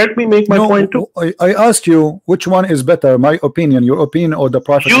 Now let me make my point too. I asked you which one is better, my opinion, your opinion, or the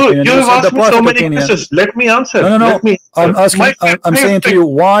Prophet's opinion. You have asked me so many questions. Let me answer. No. I'm asking. I'm saying to you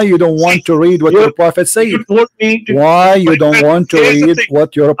why you don't want to read what your Prophet said. Why you don't want to read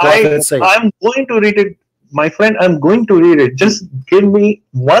what your Prophet said? I'm going to read it, my friend. I'm going to read it. Just give me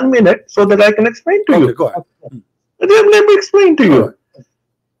 1 minute so that I can explain to you. Go ahead. Let me explain to you.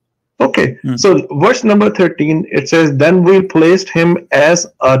 Okay, so verse number 13, it says, then we placed him as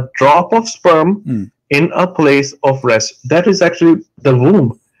a drop of sperm in a place of rest. That is actually the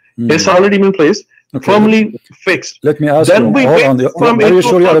womb. It's already been placed, firmly fixed. Let me ask you, hold on. Are you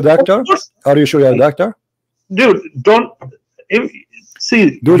sure you're a doctor? Are you sure you're a doctor? Dude,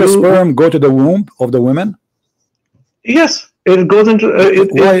 see. Do the sperm go to the womb of the women? Yes. It goes into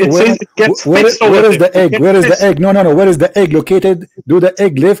it says it gets fixed. Where is the egg? Where is the egg? No. Where is the egg located? Do the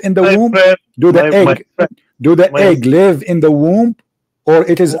egg live in the womb? Do the egg live in the womb, or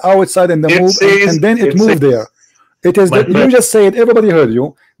it is outside in the womb and then it moved there? It is that you just said, everybody heard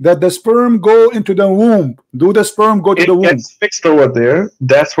you, that the sperm go into the womb. Do the sperm go to the womb? It gets fixed over there.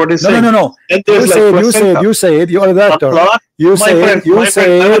 That's what it's saying. No. You said you're a doctor. You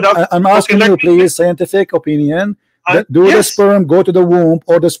said I'm asking you, please, scientific opinion. Do the sperm go to the womb,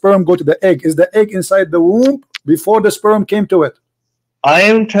 or the sperm go to the egg? Is the egg inside the womb before the sperm came to it? I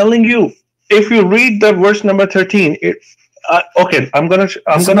am telling you, if you read the verse number 13, okay, I'm gonna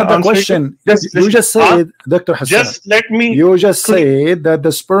answer the question. You just said, Dr. Hassan. Just let me. You just said that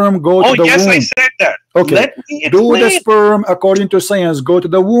the sperm go to the womb. I said that. Okay. Let me explain. Do the sperm, according to science, go to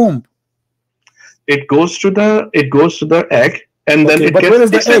the womb? It goes to the egg. And then but where is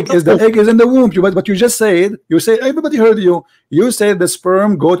the egg? Is the egg in the womb? But you just said, everybody heard you. You said the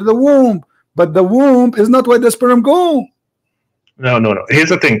sperm go to the womb, but the womb is not where the sperm go. No. Here's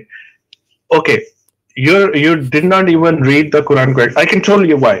the thing. Okay, you did not even read the Quran correct. I can tell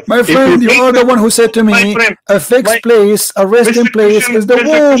you why. My friend, you are the one who said to me, a fixed place, a resting place is the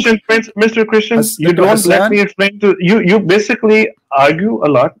womb. Mr. Christian, you don't let me explain to you. You basically argue a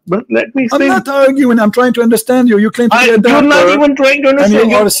lot, but let me explain. I'm not arguing. I'm trying to understand you. You claim to be a doctor. You're not even trying to understand.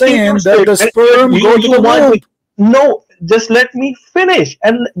 And you are saying that the sperm go to the womb. No, just let me finish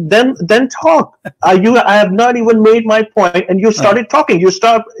and then talk. I have not even made my point, and you started talking. You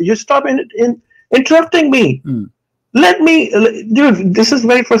stop in interrupting me. let me, dude, this is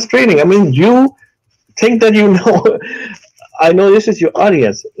very frustrating. I mean, you think that you know. I know this is your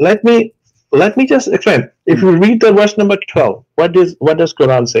audience. Let me just explain. If you read the verse number 12, what does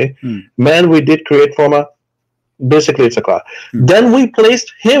Quran say? Man, we did create from a, basically it's a cloud. Then we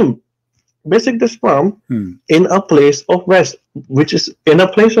placed him, basically the sperm, in a place of rest, which is, in a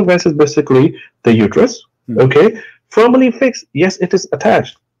place of rest is basically the uterus. Okay, firmly fixed. Yes, it is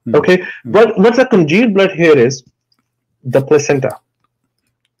attached. Okay, but what the congealed blood here is the placenta.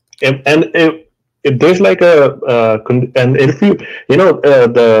 If there's like and if you know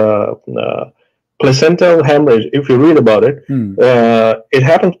the placental hemorrhage, if you read about it, it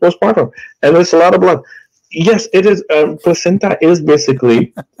happens postpartum, and there's a lot of blood. Yes, it is. Placenta is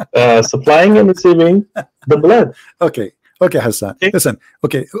basically supplying and receiving the blood. Okay. Okay, Hassan. Okay. Listen.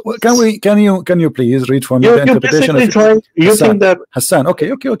 Okay, can you please read for me the interpretation? You think that Hassan?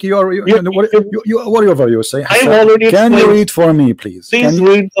 Okay. Whatever you say. Hassan, can you read for me, please? Please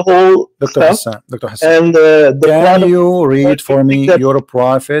read the whole Dr. Hassan. Dr. Hassan. And can you read for me your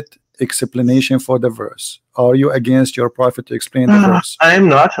prophet explanation for the verse? Are you against your prophet to explain the verse? I am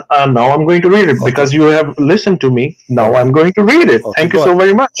not. Now I'm going to read it because you have listened to me. Now I'm going to read it. Thank you so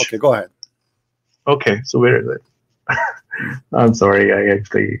very much. Okay, go ahead. Okay, so where is it? I'm sorry, I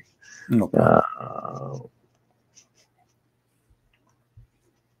actually.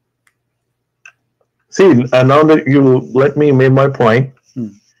 See, now that you let me make my point.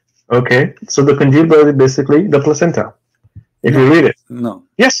 Okay, so the congealed blood is basically the placenta. If you read it. No.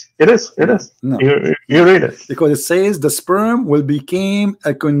 Yes, it is. It is. No. You read it. Because it says the sperm will become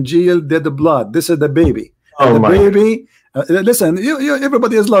a congealed dead blood. This is the baby. Oh, the baby. Listen,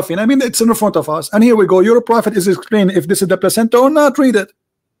 everybody is laughing. I mean, it's in front of us. And here we go. Your prophet is explaining if this is the placenta or not. Read it.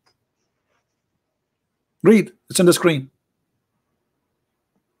 Read. It's on the screen.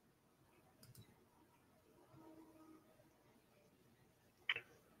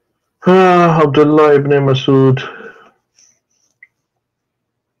 Abdullah ibn Masud.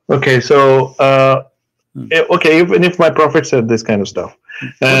 Okay, so okay, even if my prophet said this kind of stuff,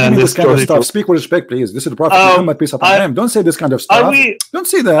 and this kind of stuff, speak with respect, please. This is the Prophet Muhammad, peace upon him. Don't say this kind of stuff. Don't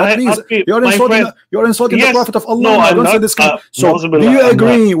say that, please. You're insulting the Prophet of Allah. No, don't say this kind. So, do you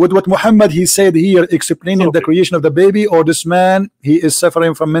agree with what Muhammad he said here, explaining the creation of the baby, or this man he is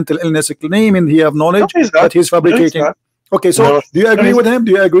suffering from mental illness, claiming he have knowledge that he's fabricating? Okay, so do you agree with him?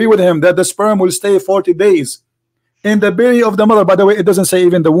 Do you agree with him that the sperm will stay 40 days in the belly of the mother? By the way, it doesn't say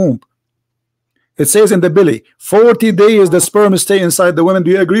even the womb. It says in the belly, 40 days the sperm stay inside the woman.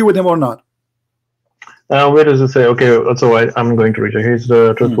 Do you agree with him or not? Where does it say? Okay, so I'm going to read it. He's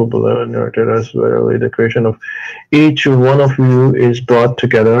the truthful believer narrated as verily the creation of each one of you is brought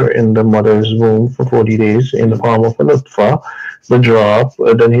together in the mother's womb for 40 days in the form of a nutfa, the drop,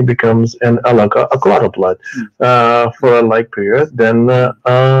 then he becomes an alaka, a clot of blood, for a like period. Then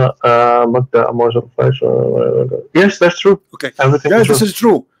yes, that's true. Okay, guys, this is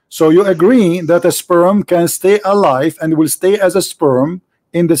true. So you agree that a sperm can stay alive and will stay as a sperm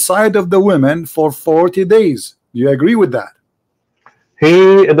in the side of the women for 40 days. Do you agree with that?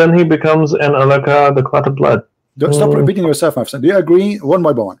 Then he becomes an alaka, the clot of blood. Don't stop repeating yourself, my friend. Do you agree, one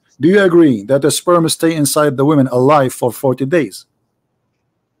by one? Do you agree that the sperm stay inside the women alive for 40 days?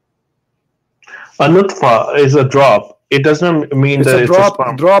 A nutfa is a drop. It doesn't mean that it's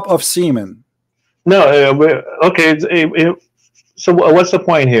a drop of semen. No, okay. So what's the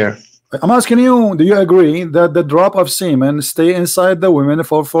point here? I'm asking you, do you agree that the drop of semen stay inside the women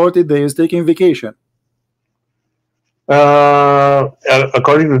for 40 days taking vacation?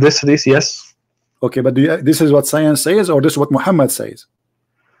 According to this, yes. Okay, but this is what science says, or this is what Muhammad says?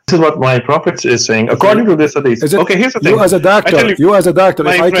 This is what my prophet is saying. According to this, okay, here's the thing. You as a doctor,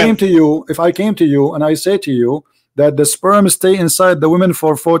 if I came to you and I say to you that the sperm stay inside the women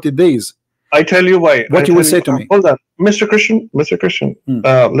for 40 days, I tell you why. What you will say to me? Hold on, Mr. Christian.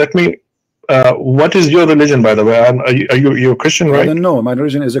 Let me. What is your religion, by the way? Are you a Christian, right? I don't know. My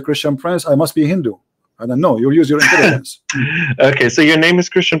religion is a Christian Prince. I must be Hindu. I don't know. You use your intelligence. Okay, so your name is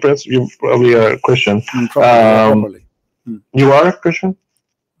Christian Prince. You probably are a Christian. Probably. You are a Christian?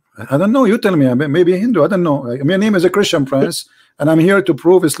 I don't know. You tell me. Maybe a Hindu. I don't know. My name is a Christian Prince, and I'm here to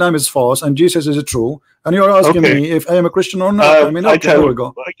prove Islam is false and Jesus is true. And you're asking me if I am a Christian or not. I mean, there we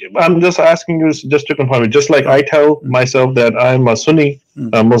go. I'm just asking you just to confirm it. Just like I tell myself that I'm a Sunni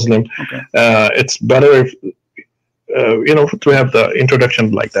Muslim. Okay. It's better if to have the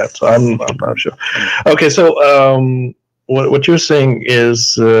introduction like that. So I'm not sure. Okay, so what you're saying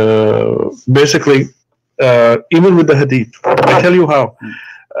is basically even with the hadith. I tell you how.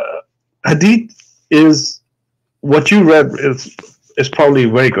 Hadith is what you read is probably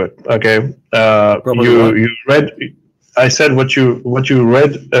very good. Okay, you read I said what you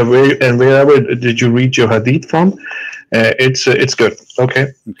read, wherever did you read your hadith from? It's good.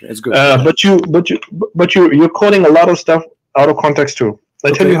 Okay. Okay, it's good. You're quoting a lot of stuff out of context too.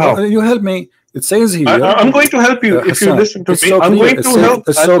 I tell you how. You help me. It says here. I'm going to help you if you listen to me. So I'm going to help.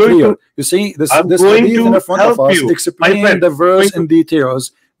 It's so clear. You see, this hadith in front of us explain the verse in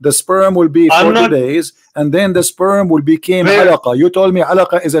details. The sperm will be 40 days, and then the sperm will become alaqa. You told me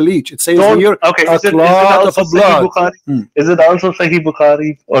alaqa is a leech. It says here a clot of blood. Is it also Sahih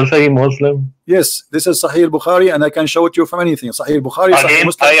Bukhari or Sahih Muslim? Yes, this is Sahih Bukhari, and I can show it to you from anything. Sahih Bukhari, Sahih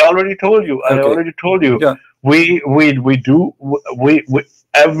Muslim. I already told you. I already told you. Yeah. We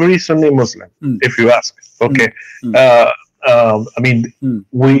every Sunni Muslim, if you ask. Okay. I mean,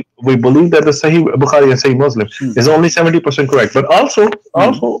 we believe that the Sahih Bukhari and Sahih Muslim is only 70% correct, but also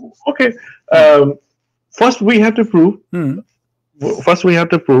okay. First, we have to prove. First, we have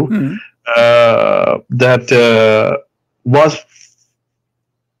to prove that was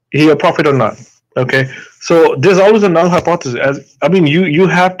he a prophet or not. Okay, so there's always a null hypothesis. I mean, you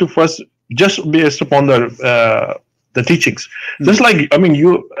have to first just based upon the teachings. Just like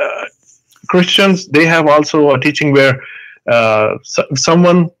Christians, they have also a teaching where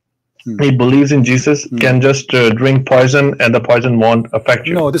someone he believes in Jesus can just drink poison and the poison won't affect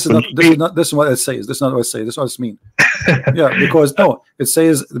you. No, this is what it says. This is not what it says. This is what it means. Yeah, because it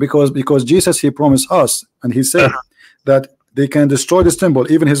says because Jesus, he promised us, and he said that they can destroy this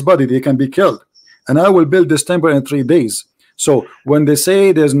temple, even his body, they can be killed, and I will build this temple in 3 days. So when they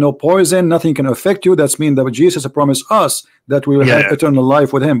say there's no poison, nothing can affect you, that's mean that Jesus promised us that we will have eternal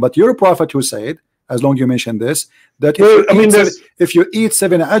life with him. But you're a prophet who said, as long as you mention this, that if you eat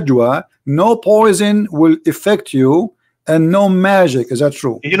 7 ajwa, no poison will affect you and no magic. Is that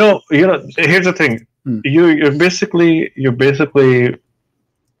true? You know. Here's the thing. You're basically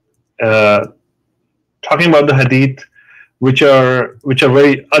talking about the hadith, which are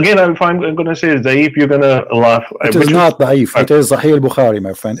very, again, if I'm going to say daif, you're going to laugh. It is not daif. It is Sahih Bukhari,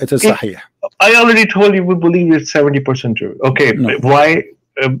 my friend. It is Sahih. I already told you we believe it's 70% true. Okay, why?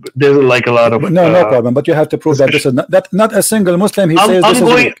 There's like a lot of no problem, but you have to prove that this is not a single Muslim. He says this is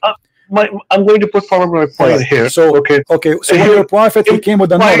weak. I'm going to put forward my point here. So okay. So when your prophet he came with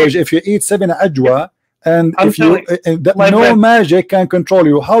the knowledge, if you eat 7 ajwa, and if no magic can control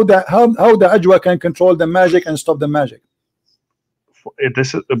you, how the ajwa can control the magic and stop the magic?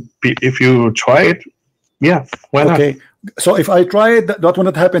 This is if you try it, why not? Okay. So if I try it, that will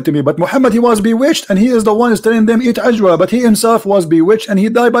not happen to me. But Muhammad, he was bewitched, and he is the one who's telling them eat ajwa, but he himself was bewitched and he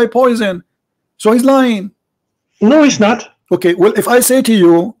died by poison. So he's lying. No, he's not. Okay, well, if I say to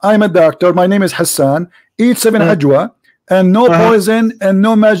you, I'm a doctor, my name is Hassan, eat 7 ajwa, and no poison and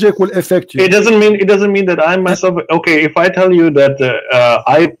no magic will affect you. It doesn't mean that I'm myself. Okay, if I tell you that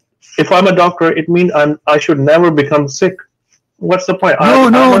if I'm a doctor, it means I should never become sick. What's the point?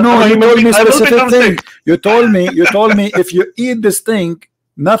 No. You told me a specific thing. You told me if you eat this thing,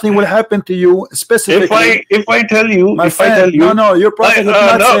 nothing will happen to you specifically. If I tell you, no, your prophet did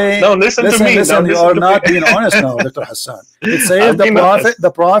not say. No, listen to me. Listen, you are not being honest now, Dr. Hassan. It says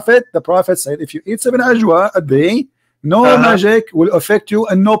the prophet said, if you eat 7 ajwa a day, no magic will affect you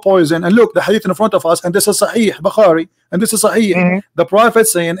and no poison. And look, the hadith in front of us, and this is Sahih Bukhari, and this is Sahih. The prophet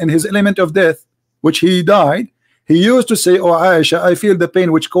saying in his element of death, which he died, he used to say, "Oh Aisha, I feel the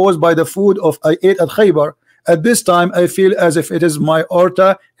pain which caused by the food of I ate at Khaybar. At this time, I feel as if it is my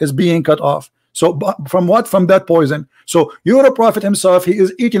aorta is being cut off." So from what? From that poison. So you're a prophet himself. He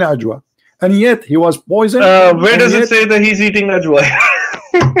is eating ajwa, and yet he was poisoned. Where does it say that he's eating ajwa?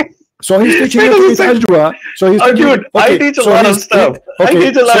 So he's teaching you to eat ajwa. So he's dude, I teach a lot of stuff. I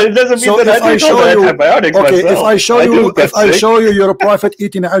teach a lot. It doesn't mean that I show you antibiotics myself. If I show you you're a prophet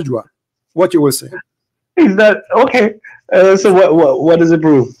eating ajwa, what you will say? Is that okay? So what does it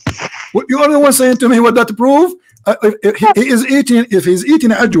prove? Well, you are the one saying to me what that prove. If he's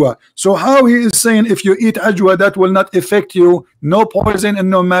eating ajwa, so how he is saying if you eat ajwa that will not affect you, no poison and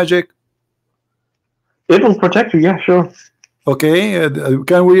no magic? It will protect you. Yeah, sure. Okay,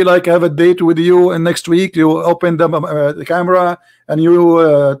 can we like have a date with you and next week you open the camera and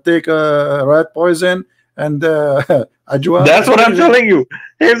you take rat poison and ajwa? That's what I'm telling you.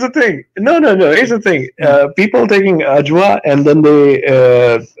 Here's the thing. No. Here's the thing. People taking ajwa and then they,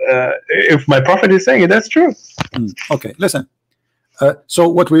 if my prophet is saying it, that's true. Okay, listen. So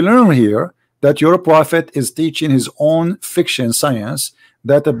what we learn here that your prophet is teaching his own fiction science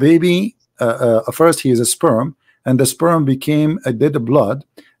that a baby, first he is a sperm, and the sperm became a dead blood,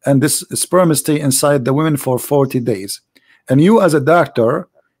 and this sperm stay inside the women for 40 days. And you as a doctor,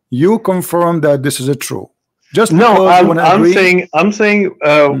 you confirm that this is a true. Just no, I'm saying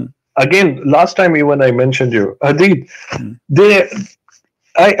again, last time when I mentioned you, Hadid,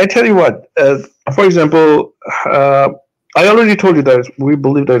 I tell you what. For example, I already told you that we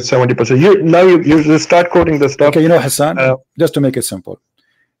believe that 70%. You start quoting the stuff. Okay, Hassan, just to make it simple.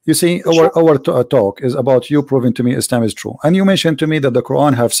 You see, our talk is about you proving to me Islam is true, and you mentioned to me that the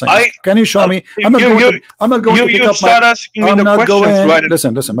Quran have science. Can you show me? I'm not going to pick up my. I'm not going. Right?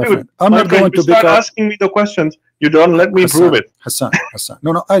 Listen, my friend. I'm not going to pick up. Asking me the questions. You don't let me prove it. Hassan.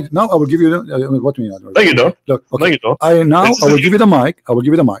 No. Now I will give you. What do you mean? No, you don't. Look. Okay. No, you don't. I will give you the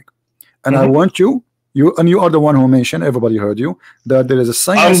mic. And I want you. You are the one who mentioned, everybody heard you, that there is a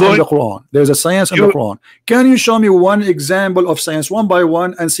science in the Quran. There is a science in the Quran. Can you show me one example of science one by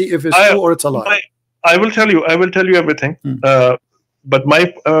one and see if it's true or it's a lie? I will tell you everything. But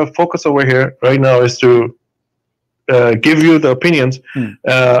my focus over here right now is to give you the opinions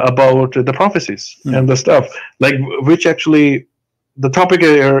about the prophecies and the stuff, like which actually the topic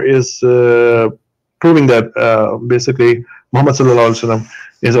here is proving that basically Muhammad sallallahu alaihi wasallam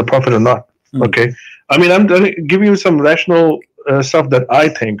is a prophet or not. Okay, I mean, I'm going to give you some rational stuff that I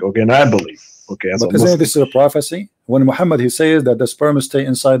think, okay, and I believe, okay. But isn't this a prophecy? When Muhammad, he says that the sperm stay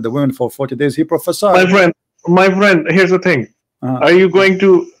inside the women for 40 days, he prophesied. My friend, here's the thing. Are you going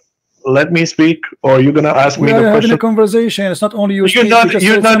to let me speak, or are you going to ask me the question? We're having a conversation. It's not only you speak,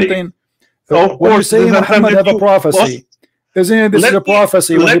 you're not something. When you say Muhammad have a prophecy, isn't this is a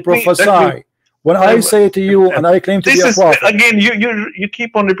prophecy when he prophesied? When I say to you and I claim to be a prophet, again, you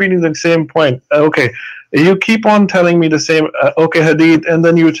keep on repeating the same point. Okay, you keep on telling me the same. Okay, hadith, and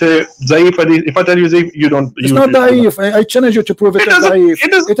then you say Zaif hadith. If I tell you Zaif, you don't. It's not Zaif. I challenge you to prove it. It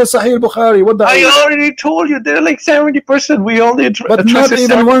is Sahih Bukhari. What I already told you. They're like 70%. We only. But not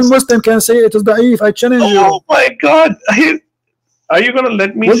even one Muslim can say it is Zaif. I challenge you. Oh my God. Are you going to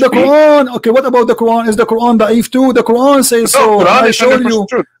let me speak? The Quran, okay, what about the Quran? Is the Quran da'if too? The Quran says so. I showed you.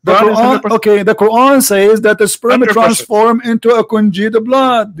 The Quran, okay, the Quran says that the sperm 100%. Transform into a congealed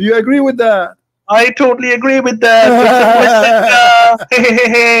blood. Do you agree with that? I totally agree with that.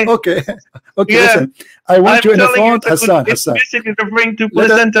 Okay, listen. I want you in the front, Hassan. It's basically referring to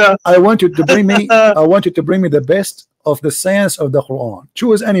placenta. I want you to bring me. I want you to bring me the best of the science of the Quran.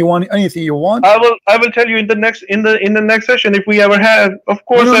 Choose anything you want. I will tell you in the next session if we ever have. Of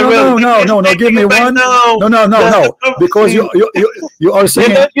course I will. No. Give me one. No. Because you are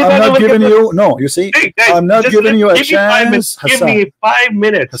saying I'm not giving you. No, you see, I'm not giving you a chance. Give me 5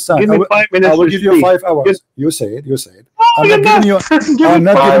 minutes. Hassan, give me 5 minutes. I will give you 5 hours. You say it. I'm not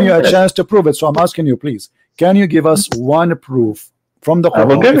giving you a chance to prove it. So I'm asking you, please, can you give us one proof from the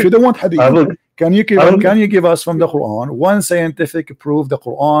Quran? If you don't want hadith, can you give us from the Quran one scientific proof the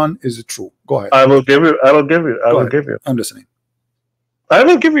Quran is true? Go ahead. I will give you. I'm listening. I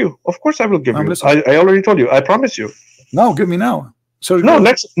will give you. Of course I will give you. I already told you. I promise you. No, give me now. So no,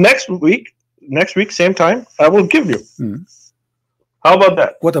 next week, same time, I will give you. How about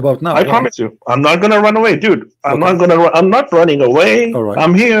that? What about now? I promise you. I'm not gonna run away, dude. I'm not running away. All right.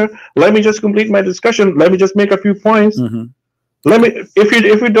 I'm here. Let me just complete my discussion. Let me just make a few points.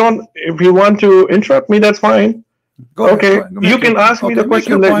 If you want to interrupt me, that's fine. Okay, you can ask me the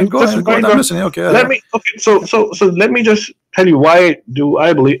question. I'm listening. Okay. So let me just tell you why do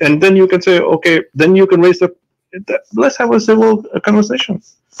I believe, and then you can say, okay, then you can raise the. Let's have a civil conversation.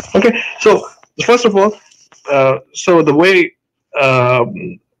 Okay. So first of all, so the way,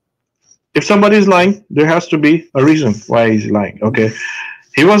 if somebody is lying, there has to be a reason why he's lying. Okay.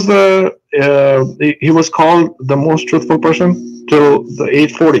 He was he was called the most truthful person till the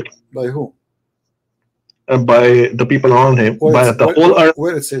age 40. By who? By the people around him, by the whole earth.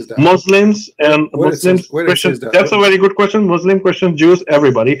 Where it says that? Muslims and Muslims, Christians. That's a very good question. Muslim, Christians, Jews,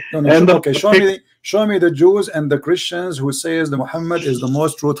 everybody. Okay, show me the Jews and the Christians who says that Muhammad is the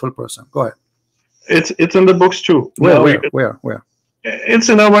most truthful person. Go ahead. It's in the books too. Where? It's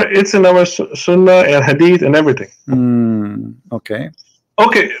in our Sunnah and Hadith and everything. Okay.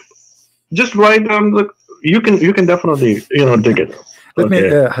 Okay, just write down the. You can definitely dig it. Let me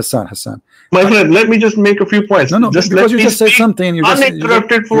Hassan. My friend, let me just make a few points. No, because you just said something. You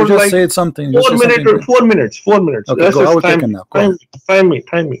uninterrupted for like said something. 4 minutes. 4 minutes. Okay, I will take it now. Time me.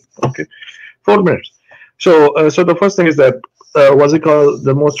 Okay, 4 minutes. So the first thing is that was he called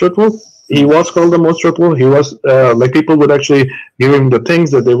the most truthful? He was called the most truthful. He was like people would actually give him the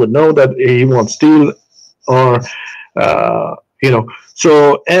things that they would know that he won't steal or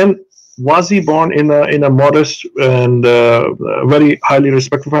So, and was he born in a modest and very highly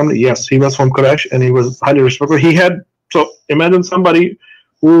respected family? Yes, he was from Quraysh and he was highly respected. So imagine somebody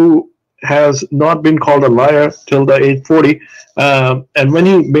who has not been called a liar till the age 40, and when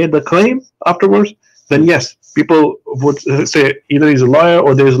he made the claim afterwards, then yes, people would say either he's a liar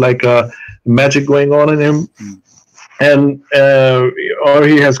or there's like a magic going on in him, and or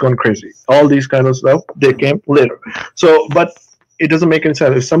he has gone crazy. All these kind of stuff, they came later. So, but it doesn't make any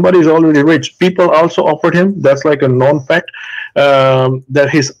sense. If somebody is already rich, people also offered him. That's like a known fact, that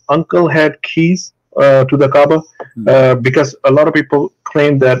his uncle had keys to the Kaaba, because a lot of people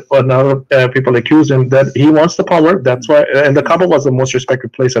claim that, or now people accuse him that he wants the power. That's why, and the Kaaba was the most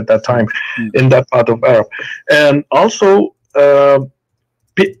respected place at that time in that part of Arab. And also,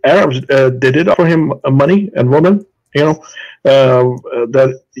 Arabs, they did offer him money and women. You know,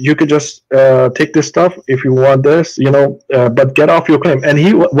 that you could just take this stuff if you want this. You know, but get off your claim. And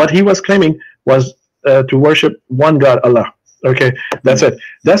what he was claiming was to worship one God, Allah. Okay, that's it.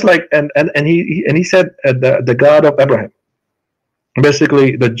 That's like, and he said the God of Abraham,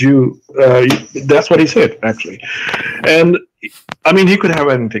 basically the Jew. That's what he said actually, and I mean he could have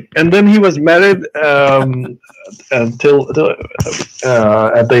anything. And then he was married until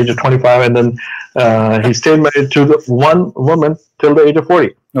at the age of 25, and then he stayed married to the one woman till the age of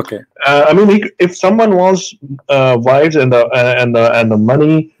 40. Okay. I mean, if someone wants wives and the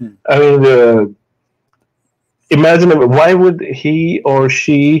money, I mean. Imagine why would he or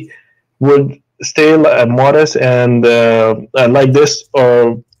she would stay modest and like this,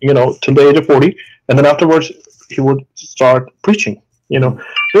 or you know, till the age of 40, and then afterwards he would start preaching. You know,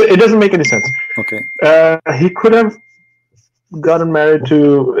 it doesn't make any sense. Okay. He could have gotten married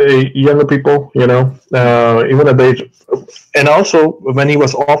to younger people. You know, even at the age, and also when he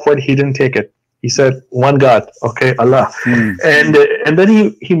was offered, he didn't take it. He said, "One God, okay, Allah," and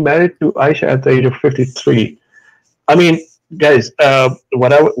then he married to Aisha at the age of 53. I mean, guys,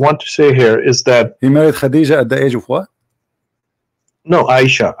 what I want to say here is that he married Khadija at the age of what? No,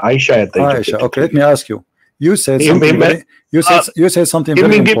 Aisha at the age of 53. Okay, let me ask you. You said something. You said something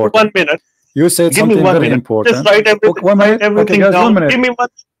very important. Give me 1 minute. You said something very important. Just write everything, okay, 1 minute. Okay, guys, 1 minute. Give me one.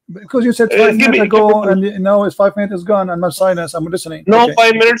 Because you said 5 minutes ago, and now it's 5 minutes gone, and I'm silence. I'm listening. No, okay.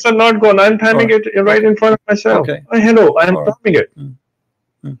 5 minutes are not gone. I'm timing it right in front of myself. Okay. Oh, hello, I'm timing it.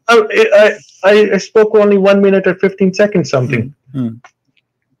 I spoke only 1 minute and 15 seconds something.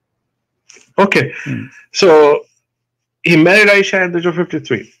 Okay, so he married Aisha at the age of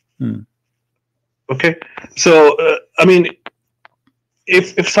 53. Okay, so I mean,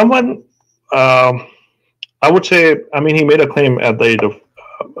 if someone, I would say, I mean, he made a claim at the age of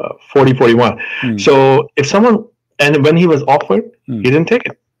 40, 41. So if someone, and when he was offered, he didn't take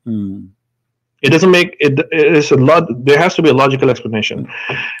it. It doesn't make it. It's a lot. There has to be a logical explanation.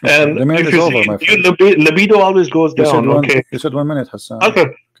 And if you see, libido always goes down. You said 1 minute, Hassan. Okay.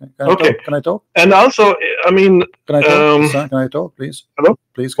 Can I talk? And also, I mean, can I talk? Hassan, can I talk, please? Hello.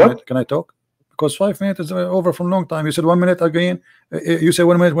 Please, can I talk? Because 5 minutes is over from a long time. You said 1 minute again. You say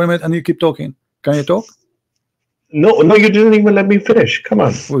 1 minute, and you keep talking. Can you talk? No, you didn't even let me finish. Come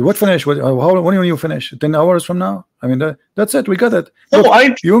on. What finish? When do you finish? 10 hours from now? I mean, that's it. We got it. No,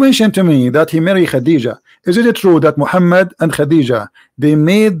 look, you mentioned to me that he married Khadija. Is it true that Muhammad and Khadija, they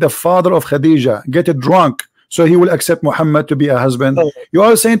made the father of Khadija get drunk so he will accept Muhammad to be a husband? Oh. You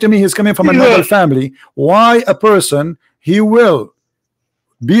are saying to me he's coming from a noble family. Why a person, he will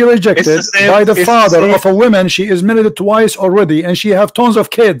be rejected by the father of a woman? She is married twice already, and she have tons of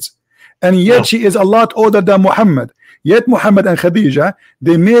kids. And yet she is a lot older than Muhammad. Yet Muhammad and Khadija,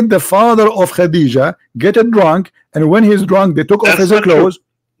 they made the father of Khadija get drunk, and when he's drunk, they took off his clothes.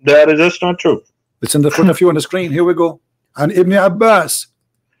 That is just not true. It's in the front of you on the screen. Here we go. And Ibn Abbas.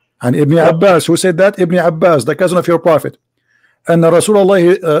 And Ibn Abbas, who said that? Ibn Abbas, the cousin of your prophet. And Rasulullah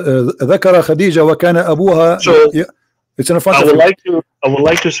ذكر خديجة وكان أبوها. So, it's in the front of you. I would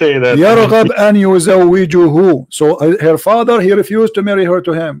like to say that. يرغب أن يزوجه. So her father, he refused to marry her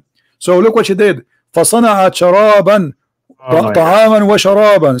to him. So look what she did. فصنعت شرابا طعاما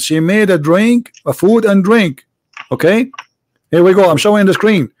وشرابا. She made a drink, a food and drink. Okay, here we go. I'm showing the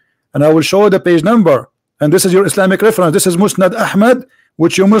screen, and I will show the page number. And this is your Islamic reference. This is Musnad Ahmad,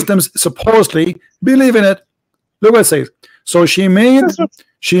 which you Muslims supposedly believe in it. Look what it says. So she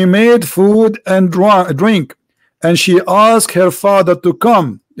made food and drink, and she asked her father to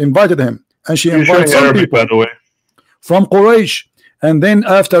come, invited him, and she invited some people, by the way, from Quraysh. And then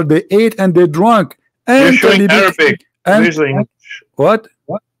after they ate and they drank, and you're showing Arabic. Where's the English? What?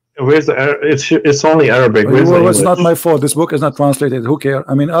 Where's the it's only Arabic. Well, it's not my fault. This book is not translated. Who cares?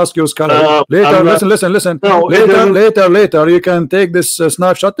 I mean, ask your scholar later. Listen. No, later. You can take this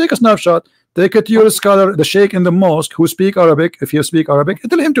snapshot. Take a snapshot. Take it to your scholar, the sheikh in the mosque, who speak Arabic. If you speak Arabic,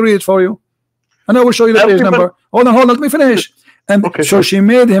 tell him to read it for you, and I will show you the page number. Hold on. Let me finish. And so she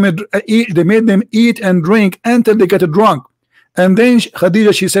made him eat. They made them eat and drink until they get drunk. And then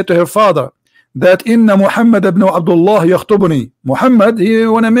Khadija, she said to her father that inna Muhammad ibn Abdullah يخطبني. Muhammad, he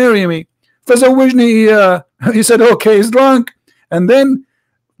wanna marry me. فزوجني إياه. He said, okay, he's drunk. And then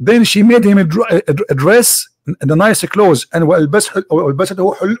she made him a dress, the nice clothes, and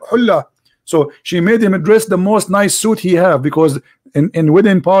وألبسته حلة. So she made him dress the most nice suit he have, because in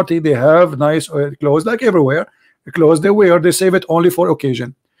wedding party they have nice clothes like everywhere. The clothes they wear, they save it only for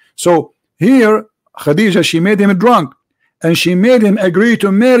occasion. So here Khadija, she made him drunk, and she made him agree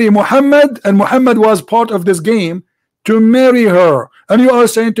to marry Muhammad, and Muhammad was part of this game to marry her. And you are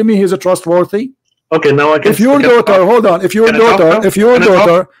saying to me he's a trustworthy? Okay, now I can. If your daughter, hold on, if your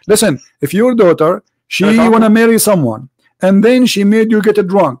daughter, listen, if your daughter, she wanna marry someone, and then she made you get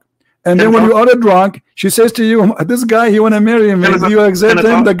drunk, and then when you are drunk, she says to you, this guy, he wanna marry me. Do you accept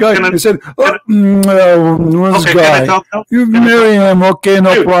him? The guy, he said, oh, this guy, you marry him, okay,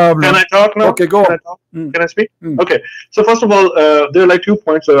 no problem. Can I talk now? Okay, go on. Can I speak? Okay. So first of all, there are like 2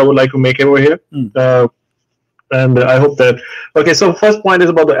 points that I would like to make over here. And I hope that, okay, so first point is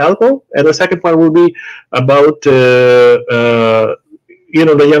about the alcohol, and the second point will be about you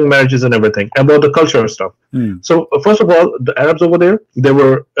know, the young marriages and everything, about the culture and stuff. So first of all, the Arabs over there, they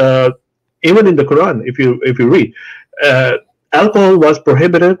were even in the Quran, if you read, alcohol was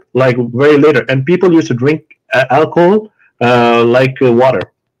prohibited like very later, and people used to drink alcohol like water.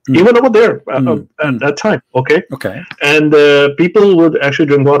 Even over there at that time, okay. And people would actually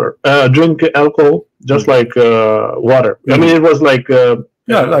drink water, drink alcohol just like water. I mean, it was like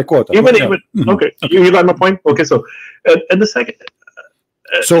like water. Even okay, you got my point. Okay, so and the second.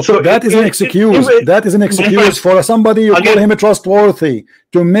 So that is an excuse. That is an excuse for somebody you call him a trustworthy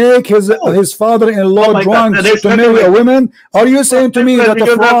to make his father-in-law drunk to marry a woman. Are you saying to me that a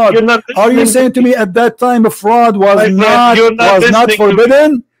fraud? Are you saying to me at that time a fraud was not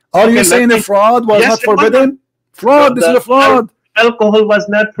forbidden? Are you saying a fraud was not forbidden? Fraud. This is a fraud. Alcohol was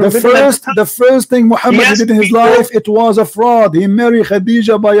not forbidden. The first thing Muhammad did in his life, it was a fraud. He married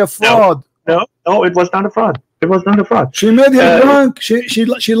Khadija by a fraud. No, it was not a fraud. It was not a fraud. She made him drunk. She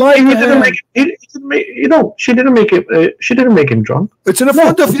liked him. You know, she didn't make it. She didn't make him drunk. It's in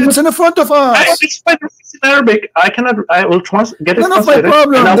front of. It's in front of us. It's in Arabic. I cannot. I will get it. That's not my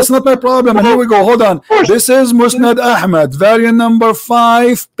problem. That's not my problem. And here we go. Hold on. This is Musnad Ahmad, variant number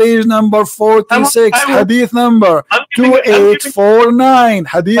 5, page number 46, hadith number 2849.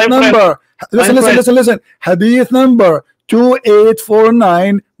 Hadith number. Listen. Hadith number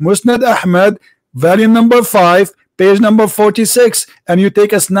 2849, Musnad Ahmad, volume number 5, page number 46, and you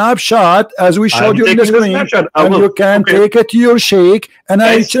take a snapshot as we showed you in the screen, and you can take it to your sheikh, and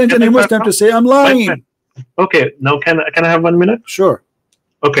I challenge any Muslim to say I'm lying. Okay, now can I have 1 minute? Sure.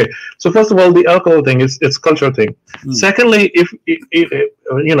 Okay, so first of all, the alcohol thing is it's culture thing. Secondly, if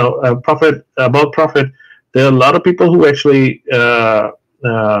you know, prophet, there are a lot of people who actually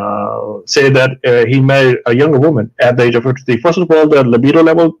say that he married a younger woman at the age of 53. First of all, the libido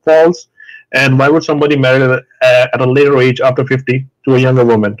level falls, and why would somebody marry at a later age after 50 to a younger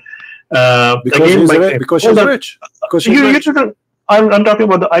woman? Because she's rich. I'm talking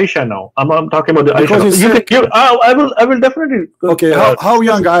about the Aisha now. I'm talking about the Aisha. I will definitely. Okay, how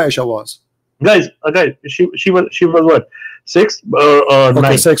young Aisha was? Guys, she was what, 6 or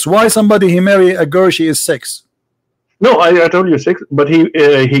 9? 6. Why somebody he marry a girl she is 6? No, I told you 6, but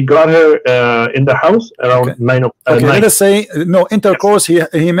he got her in the house around 9. Okay, let us say no intercourse.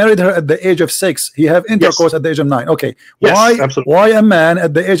 He married her at the age of 6. He have intercourse at the age of 9. Okay, why a man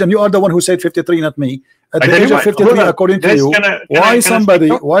at the age, and you are the one who said 53, not me. At the age of 53, according to you, why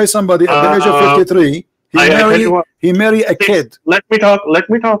somebody at the age of 53 he marry a kid? Let me talk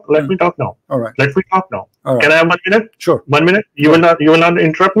now. All right. Let me talk now. All right. Can I have 1 minute? Sure. 1 minute. You will not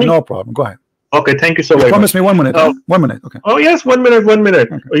interrupt me. No problem. Go ahead. Okay, thank you so much. Promise me 1 minute. 1 minute. Okay. Oh yes, 1 minute. 1 minute.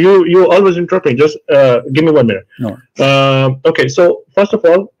 Okay. You always interrupting. Just give me 1 minute. No. Okay. So first of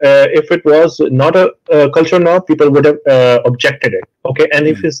all, if it was not a culture now, people would have objected it. Okay. And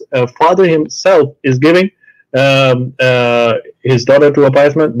if his father himself is giving his daughter to a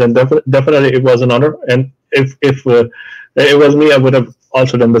pious man, then definitely it was an honor. And if it was me, I would have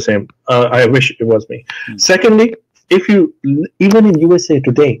also done the same. I wish it was me. Secondly, if you even in USA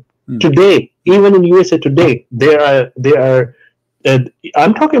today. Even in USA today, there are.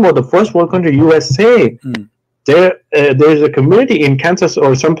 I'm talking about the first world country, USA. There's a community in Kansas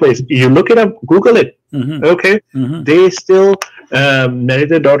or someplace. You look it up, Google it. Okay, they still marry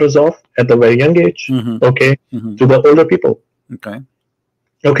their daughters off at the very young age. Okay, to the older people.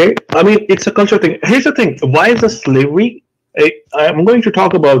 Okay. I mean, it's a culture thing. Here's the thing: why is the slavery? I'm going to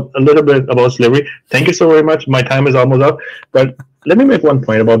talk about a little bit about slavery. Thank you so very much. My time is almost up, but let me make one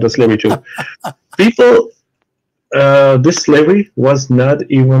point about the slavery too. People, this slavery was not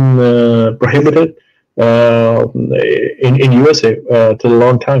even prohibited in USA till a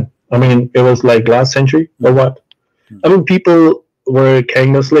long time. I mean, it was like last century or what? I mean, people were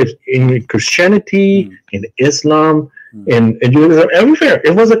carrying the slaves in Christianity, in Islam, in Judaism, everywhere.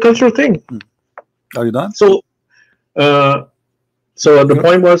 It was a cultural thing. Are you done? So, the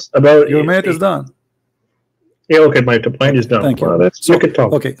point was about your mate is done. Yeah, okay, my point is done. Thank you. Well, so, you can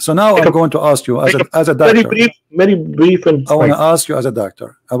talk. Okay, so now I'm going to ask you as a doctor. Very brief, and I want to ask you as a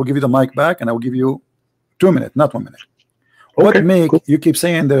doctor. I will give you the mic back, and I will give you 2 minutes, not 1 minute. What make you keep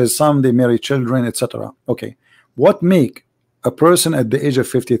saying there is some they marry children, etc. Okay, what make a person at the age of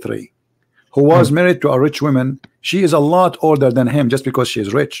 53 who was married to a rich woman, she is a lot older than him just because she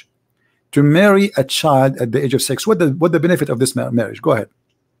is rich, to marry a child at the age of 6? What the benefit of this marriage? Go ahead.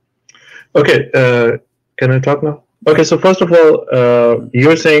 Okay, can I talk now? Okay, so first of all,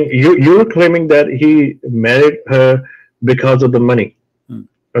 you're saying you're claiming that he married her because of the money.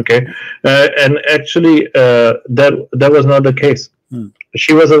 Okay, and actually, that was not the case.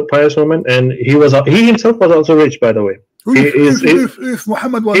 She was a pious woman, and he himself was also rich, by the way. If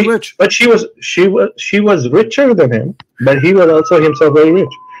Muhammad was rich, but she was richer than him, but he was also himself very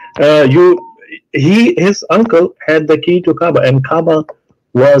rich. His uncle had the key to Kaaba, and Kaaba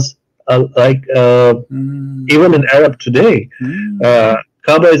was even in Arab today,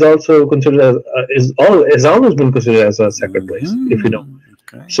 Kaaba is also considered as has always been considered as a sacred place, if you know.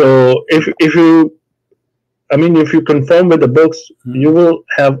 Okay. So if you conform with the books, you will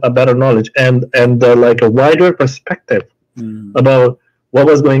have a better knowledge and like a wider perspective about what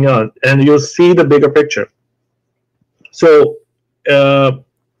was going on, and you'll see the bigger picture. So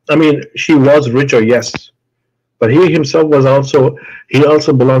she was richer, yes, but he himself was also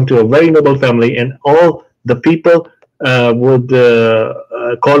belonged to a very noble family, and all the people would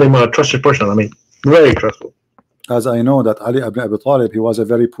call him a trusted person. I mean, very trustful. As I know that Ali ibn Abi Talib, he was a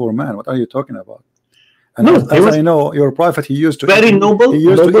very poor man. What are you talking about? And no, as I know, your prophet, he used to very eat, noble. He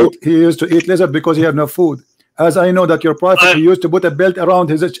used to eat lizard because he had no food. As I know that your prophet, he used to put a belt around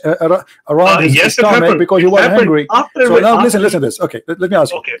his stomach because he was hungry. So now listen to this. Okay, let me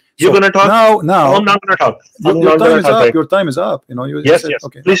ask you. Okay, you're gonna talk now. I'm not gonna talk. Your time is up. You know. Yes.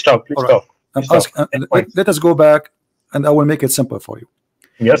 Okay. Please talk. Let us go back, and I will make it simple for you.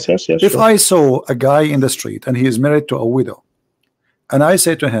 Yes. If I saw a guy in the street and he is married to a widow, and I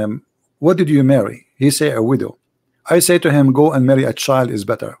say to him, "What did you marry?" He say, "A widow." I say to him, "Go and marry a child is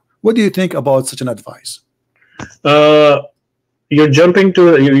better." What do you think about such an advice? You're jumping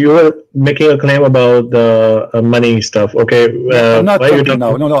to you were making a claim about the money stuff. Okay, I'm not talking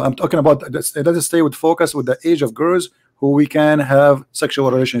now. No, I'm talking about let us stay with focus with the age of girls who we can have sexual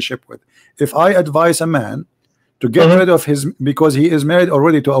relationship with. If I advise a man to get rid of his, because he is married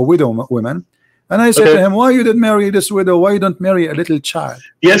already to a widow woman, and I say to him, "Why you didn't marry this widow? Why you don't marry a little child?"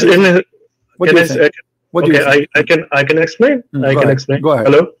 Yes, what do you think? What do you think? I can explain. I can explain. Go ahead.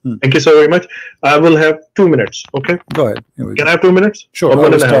 Hello. Thank you so very much. I will have 2 minutes. Okay. Go ahead. Can I have 2 minutes? Sure.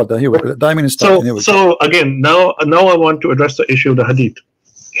 Here we go. Diamond is starting. So again, now I want to address the issue of the hadith.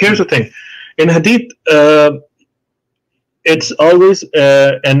 Here's the thing. In hadith, it's always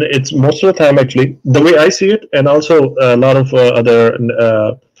and it's most of the time actually the way I see it, and also a lot of other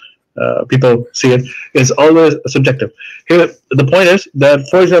people see it, is always subjective. Here, the point is that,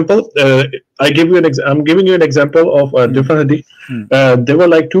 for example, I'm giving you an example of a different hadith. There were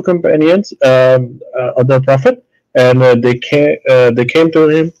like two companions of the Prophet, and they came to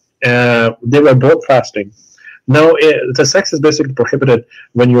him. They were both fasting. Now, the sex is basically prohibited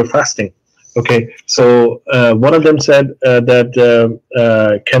when you're fasting. Okay, so one of them said that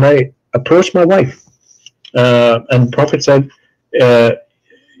can I approach my wife? And Prophet said,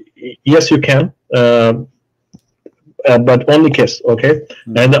 yes, you can, but only kiss. Okay.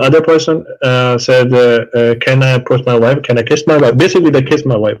 And the other person said, can I approach my wife? Can I kiss my wife? Basically, they kissed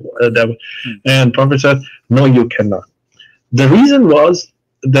my wife. And Prophet said, no, you cannot. The reason was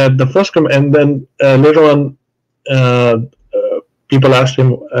that the first and then later on, people asked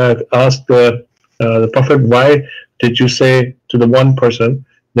the Prophet, why did you say to the one person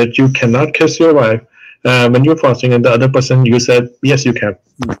that you cannot kiss your wife when you're fasting, and the other person you said, yes, you can?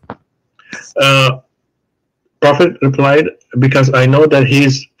 Prophet replied, because I know that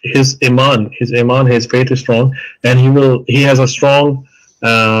his iman, his faith is strong, and he has a strong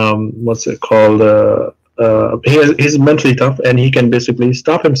what's it called? He's mentally tough, and he can basically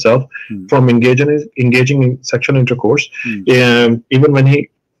stop himself from engaging in sexual intercourse, even when he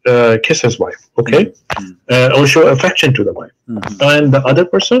kisses his wife, okay, or show affection to the wife. And the other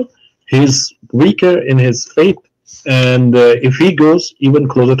person, he's weaker in his faith, and if he goes even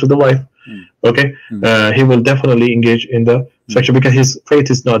closer to the wife, Okay, he will definitely engage in the sexual because his faith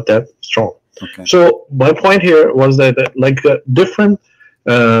is not that strong. Okay. So my point here was that different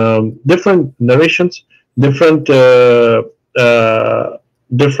narrations, different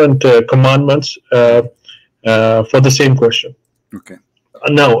commandments for the same question. Okay.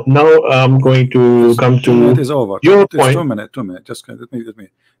 Now I'm going to come to it is over. your It's point. 2 minutes. 2 minutes. Just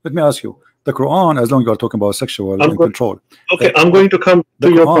let me ask you. The Quran, as long as you are talking about sexual control. Okay, I'm going to come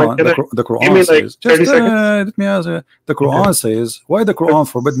to your point. The Quran says. Let me ask you. The Quran says, why the Quran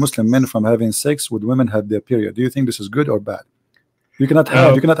forbid Muslim men from having sex with women have their period? Do you think this is good or bad? You cannot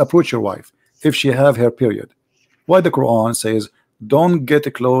have. You cannot approach your wife if she have her period. Why the Quran says don't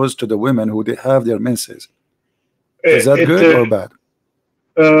get close to the women who they have their menses? Is that good or bad?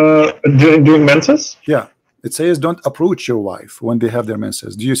 During menses? Yeah, it says don't approach your wife when they have their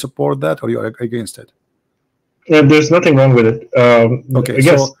menses. Do you support that or you are against it? There's nothing wrong with it.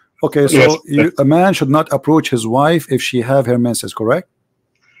 A man should not approach his wife if she have her menses, correct?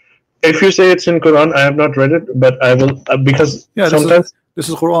 If you say it's in Quran, I have not read it, but I will because sometimes this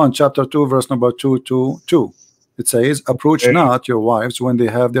is Quran chapter 2 verse number 222. It says approach not your wives when they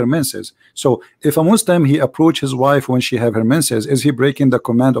have their menses. So if a Muslim he approach his wife when she have her menses, is he breaking the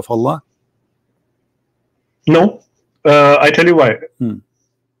command of Allah? No. I tell you why.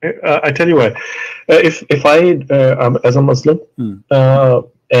 I tell you why. If I as a Muslim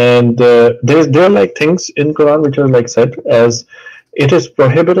and there are like things in Quran which are like said as it is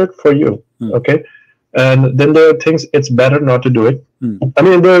prohibited for you, okay, and then there are things it's better not to do it. I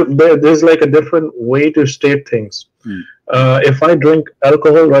mean there's like a different way to state things. If I drink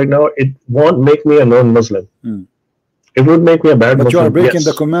alcohol right now, it won't make me a non-Muslim. It would make me a bad Muslim. But you are breaking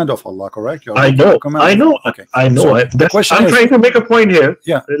the command of Allah, correct? I know. Okay. I know. So I'm trying to make a point here.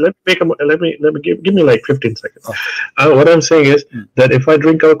 Yeah. Let me give me like 15 seconds. What I'm saying is that if I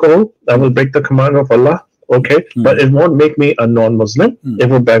drink alcohol, I will break the command of Allah. Okay, but it won't make me a non-Muslim. It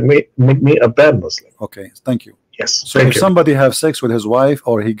will make me a bad Muslim. Okay, thank you. Yes. So if somebody have sex with his wife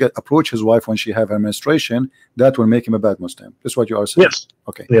or he approach his wife when she have her menstruation, that will make him a bad Muslim. That's what you are saying. Yes.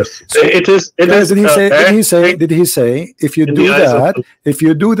 Okay. Yes. So it is. Did he say if you do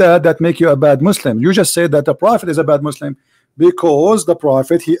that, that make you a bad Muslim? You just said that the Prophet is a bad Muslim because the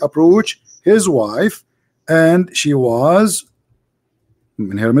Prophet he approached his wife and she was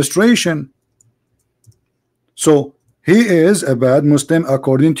in her menstruation. So he is a bad Muslim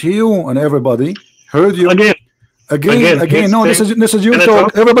according to you, and everybody heard you. Again. No, this is your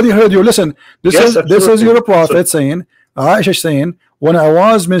talk. Everybody heard you. Listen, this is your Prophet saying, Aisha saying, when I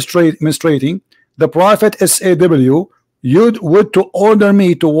was menstruating, the Prophet SAW would to order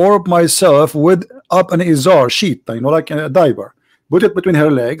me to warp myself with up an izar sheet, like a diaper, put it between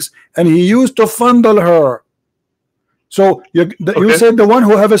her legs, and he used to fondle her. So you said the one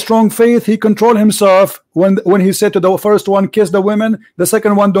who have a strong faith, he control himself when he said to the first one kiss the women, the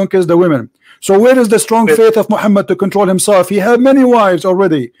second one don't kiss the women. So where is the strong faith of Muhammad to control himself? He had many wives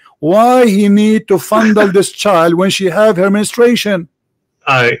already. Why he need to fondle this child when she have her menstruation?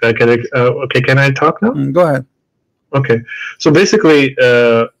 I get it. Okay, can I talk now? Go ahead. Okay, so basically,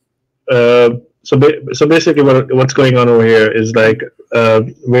 basically, what's going on over here is like,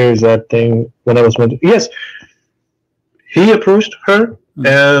 where is that thing? When I was mentioning, yes, he approached her,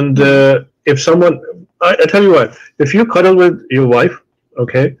 and if someone, I tell you what, if you cuddle with your wife,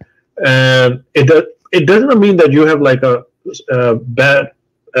 okay. And it doesn't mean that you have like a bad,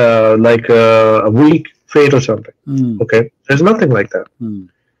 like a weak faith or something. Okay, there's nothing like that.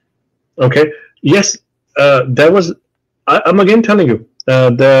 Okay, yes, that was. I'm again telling you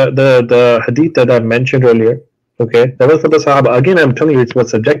the hadith that I mentioned earlier. Okay, that was for the Sahaba. Again, I'm telling you, it was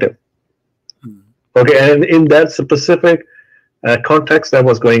subjective. Okay, and in that specific context that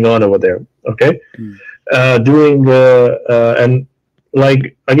was going on over there. Okay, doing and.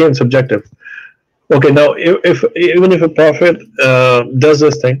 Like again, subjective. Okay, now even if a prophet does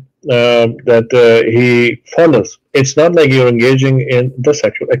this thing that he follows, it's not like you're engaging in the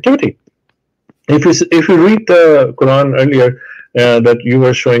sexual activity. If you read the Quran earlier that you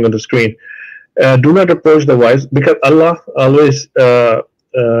were showing on the screen, do not approach the wives because Allah always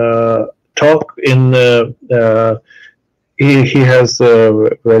talk in. He has a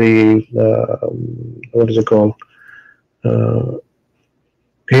very what is it called?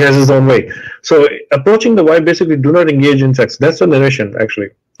 He has his own way. So approaching the wife, basically do not engage in sex. That's the narration, actually.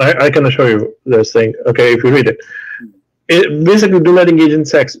 I can assure you this thing. Okay, if you read it, basically do not engage in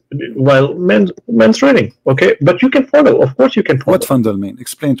sex while menstruating. Okay, but you can follow. Of course, you can follow. What fondle mean?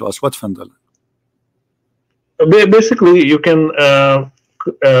 Explain to us what fondle. Basically, you can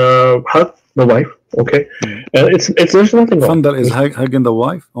hug the wife. Okay, it's there's nothing wrong. Fondle is hugging the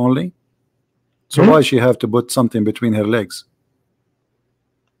wife only. So why she have to put something between her legs?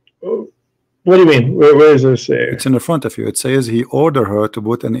 What do you mean? Where is this? It's in the front of you. It says he ordered her to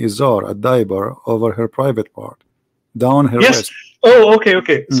put an izar, a diaper, over her private part, down her wrist. Oh,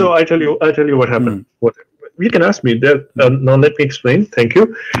 okay. So I tell you what happened. What you can ask me that. Now let me explain. Thank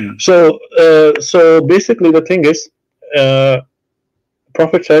you. So basically the thing is,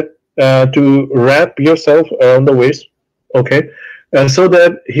 Prophet said to wrap yourself around the waist, okay, so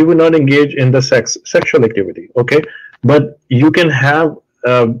that he would not engage in the sexual activity, okay. But you can have.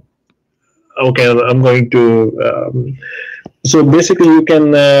 Okay, I'm going to. So basically, you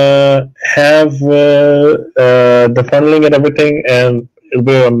can have the funneling and everything, and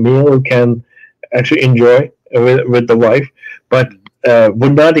where a male can actually enjoy with the wife, but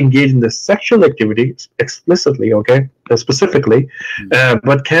would not engage in the sexual activity explicitly, okay, specifically,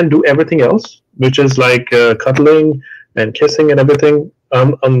 but can do everything else, which is like cuddling and kissing and everything.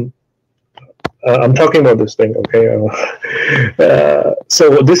 I'm talking about this thing, okay?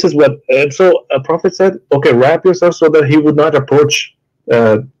 So this is what. So a prophet said, okay, wrap yourself so that he would not approach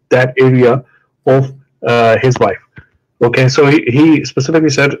that area of his wife. Okay, so he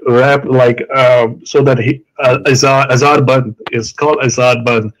specifically said wrap like so that he azar band is called azar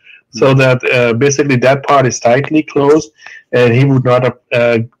band, so that basically that part is tightly closed and he would not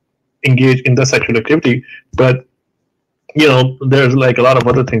engage in the sexual activity. But you know, there's like a lot of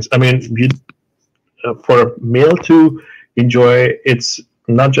other things. I mean, for a male to enjoy, it's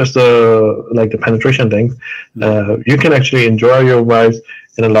not just like the penetration thing. You can actually enjoy your wives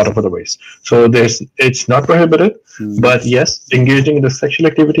in a lot of other ways. So it's not prohibited, but yes, engaging in the sexual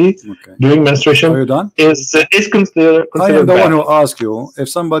activity during menstruation is considered. I am the one who asked you if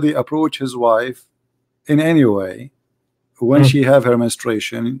somebody approach his wife in any way when she have her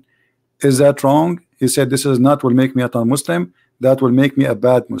menstruation. Is that wrong? He said this is not will make me a Muslim. That will make me a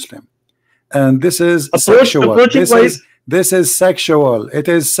bad Muslim. And this is sexual. This is sexual. It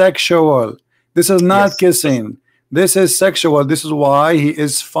is sexual. This is not kissing. This is sexual. This is why he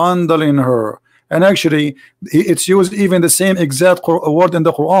is fondling her. And actually, it's used even the same exact word in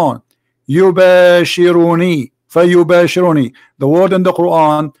the Quran. Yubashiruni, fayubashiruni. The word in the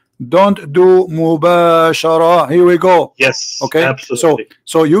Quran. Don't do mubashara. Here we go. Yes. Okay. Absolutely.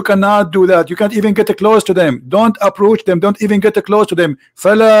 So you cannot do that. You can't even get close to them. Don't approach them. Don't even get close to them.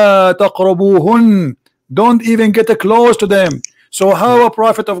 فَلَا تَقْرَبُوهُنْ. Don't even get close to them. So how a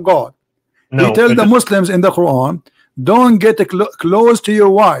prophet of God? He tells the Muslims in the Quran, don't get close to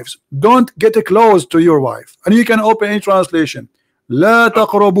your wives. Don't get close to your wife. And you can open a translation. لَا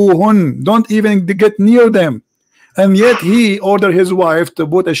تَقْرَبُوهُنْ. Don't even get near them. And yet he ordered his wife to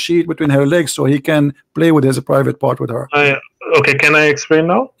put a sheet between her legs so he can play with his private part with her. Okay, can I explain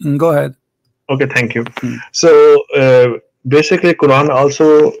now? Go ahead. Okay, thank you. So basically, Quran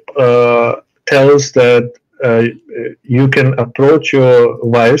also tells that you can approach your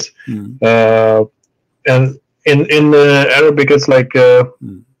wives, and in Arabic it's like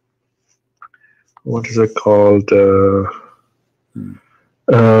what is it called?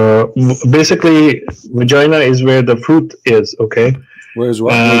 Basically, vagina is where the fruit is. Okay. Where is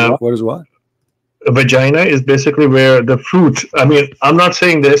what? Where is what? Vagina is basically where the fruit. I mean, I'm not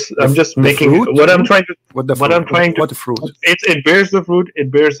saying this. I'm just making fruit? What I'm trying to. What the fruit? What I'm trying to. What the fruit? It bears the fruit.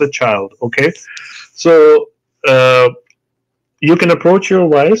 It bears the child. Okay. So you can approach your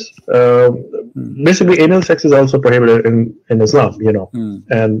wives. Basically, anal sex is also prohibited in Islam. You know,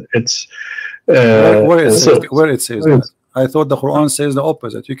 and it's where it says that. I thought the Quran says the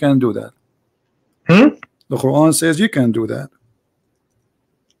opposite. You can't do that. The Quran says you can do that.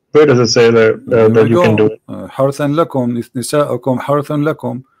 Where does it say that you can do it? حرثا لكم نساءكم حرث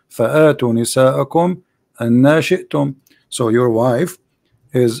لكم فآتوا نساءكم أن شئتم. So your wife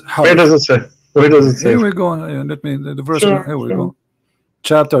is harth. Where does it say? Where does it say? Here we go. Let me the verse. Here we go.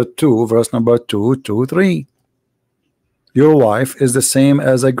 Chapter 2, verse number 223. Your wife is the same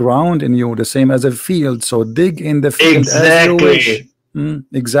as a ground in you, the same as a field. So dig in the field as you wish.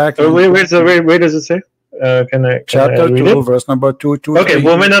 Exactly. Where does it say? Chapter 2, verse number 223. Okay,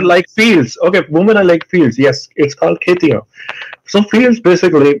 women are like fields. Okay, women are like fields. Yes, it's called Ketia. So fields,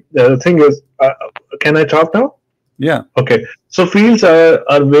 basically, the thing is, can I talk now? Yeah. Okay. So fields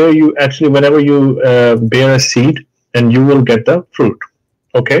are where you actually, whenever you bear a seed, and you will get the fruit.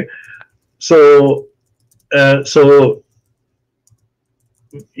 Okay. So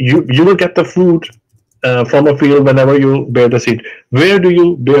you will get the fruit from a field whenever you bear the seed. Where do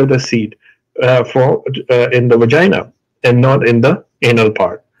you bear the seed? In the vagina and not in the anal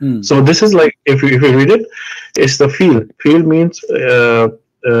part. So this is like, if you read it, it's the field. Field means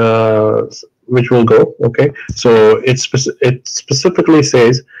which will go. Okay, so it specifically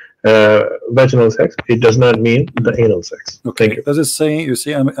says vaginal sex, it does not mean the anal sex. Okay. Thank you. Does it say? You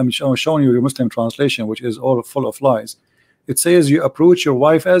see, I'm showing you your Muslim translation, which is all full of lies. It says you approach your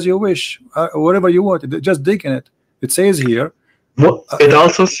wife as you wish, whatever you want. Just dig in it. It says here. Well, it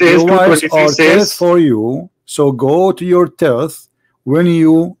also says your wives are says, death for you, so go to your death when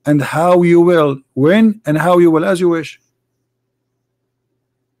you and how you will, when and how you will, as you wish.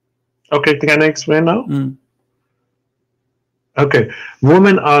 Okay, can I explain now? Okay,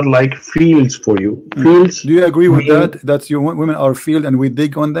 women are like fields for you. Fields. Do you agree with that? That your women are field and we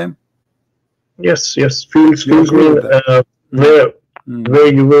dig on them? Yes, yes. Fields mean where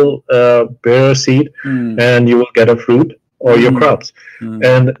you will bear a seed and you will get a fruit or your crops,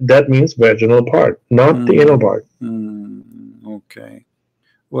 and that means vaginal part, not the anal part. Okay.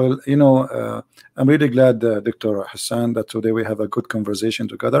 Well, you know, I'm really glad, Dr. Hassan, that today we have a good conversation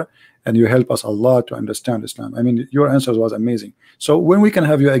together, and you help us a lot to understand Islam. I mean, your answers was amazing. So when we can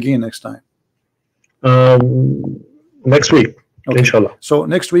have you again next time? Next week, okay. Inshallah. So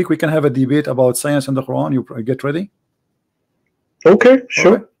next week we can have a debate about science and the Quran. You get ready? Okay,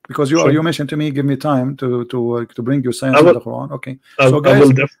 sure. Right. Because you mentioned to me, give me time to bring you science and the Quran. Okay. So guys,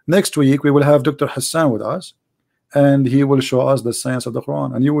 next week we will have Dr. Hassan with us, and he will show us the science of the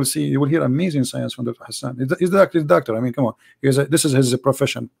Quran, and you will hear amazing science from Dr. Hassan. He's the doctor. I mean, come on, this is his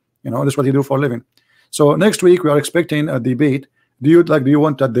profession. You know, this is what he do for a living. So next week we are expecting a debate. Do you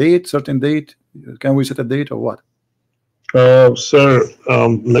want a date, certain date? Can we set a date or what? Sir,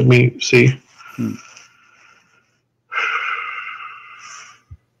 let me see.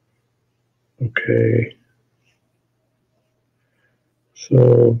 Okay.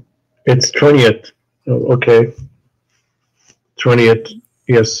 So it's 20th. Okay. 20th.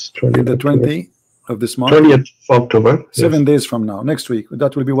 Yes, 20th. The 20th of this month. 20th of October. 7 days from now. Next week.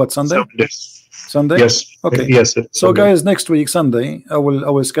 That will be what, Sunday? 7 days. Sunday? Yes. Okay. Yes. So Sunday. guys, next week, Sunday, I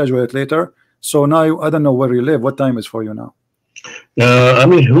will schedule it later. So now I don't know where you live. What time is for you now?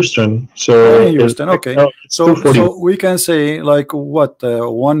 I'm in Houston. So in Houston, okay. So we can say like what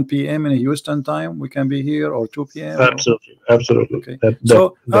 1 p.m. in Houston time we can be here, or 2 p.m. Absolutely, absolutely. Okay.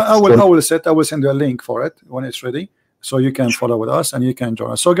 I will send you a link for it when it's ready, so you can follow with us and you can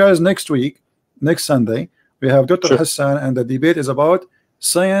join us. So guys, next week, next Sunday, we have Dr. Hassan, and the debate is about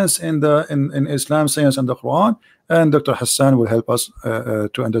science in Islam, science and the Quran, and Dr. Hassan will help us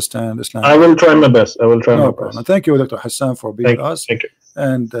to understand Islam. I will try my best. I will try my best. Thank you, Dr. Hassan, for being with us. Thank you.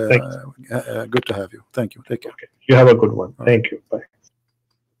 And good to have you. Thank you. Take care. Okay. You have a good one. Thank you. Bye.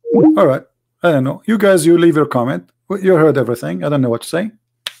 All right. I don't know. You guys, you leave your comment. You heard everything. I don't know what to say.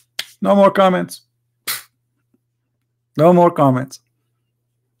 No more comments. No more comments.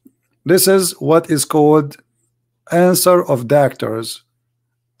 This is what is called answer of doctors.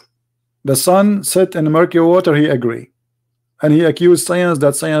 The sun set in murky water, he agree, and he accused science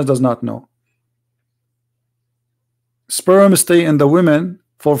that science does not know. Sperm stay in the women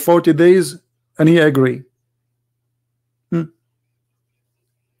for 40 days, and he agree.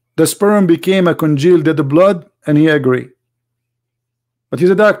 The sperm became a congealed dead blood, and he agree. But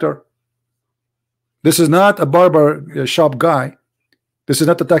he's a doctor. This is not a barber shop guy. This is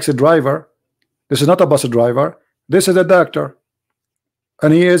not a taxi driver. This is not a bus driver. This is a doctor.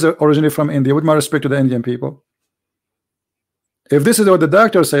 And he is originally from India, with my respect to the Indian people. If this is what the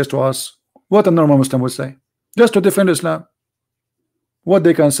doctor says to us, what a normal Muslim would say, just to defend Islam, what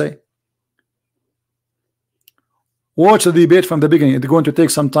they can say. Watch the debate from the beginning. It's going to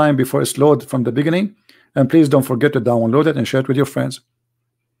take some time before it's loaded from the beginning, and please don't forget to download it and share it with your friends.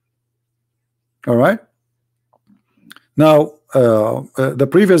 All right. Now, the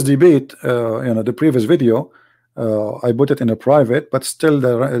previous debate, the previous video, I put it in a private, but still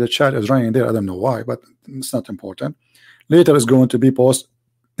the chat is running there. I don't know why, but it's not important. Later is going to be posted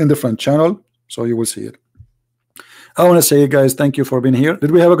in different channel, so you will see it. I want to say, guys, thank you for being here.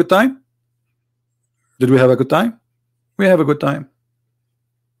 Did we have a good time? Did we have a good time? We have a good time.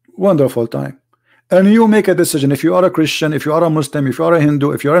 Wonderful time. And you make a decision. If you are a Christian, if you are a Muslim, if you are a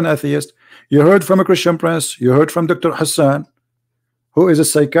Hindu, if you are an atheist, you heard from a Christian prince, you heard from Dr. Hassan, who is a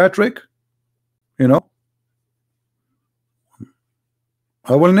psychiatric,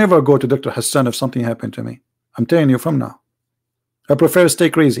 I will never go to Dr. Hassan if something happened to me. I'm telling you from now. I prefer to stay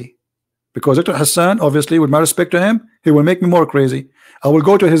crazy, because Dr. Hassan, obviously, with my respect to him, he will make me more crazy. I will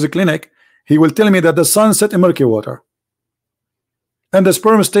go to his clinic. He will tell me that the sun set in murky water, and the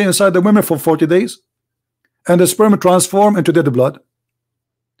sperm stay inside the women for 40 days, and the sperm transform into dead blood.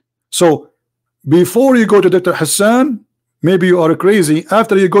 So before you go to Dr. Hassan, maybe you are crazy.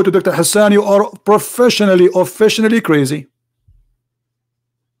 After you go to Dr. Hassan, you are professionally, officially crazy.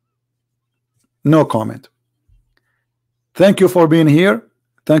 No comment. Thank you for being here.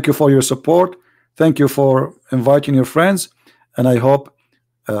 Thank you for your support. Thank you for inviting your friends, and I hope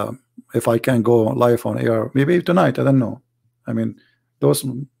if I can go live on air, maybe tonight. I don't know. I mean, this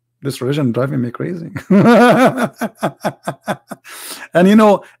religion driving me crazy. And you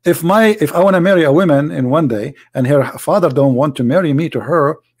know, if I want to marry a woman in one day, and her father don't want to marry me to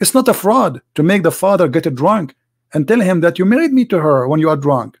her, it's not a fraud to make the father get drunk and tell him that you married me to her when you are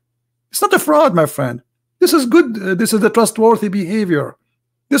drunk. It's not a fraud, my friend. This is good. This is the trustworthy behavior.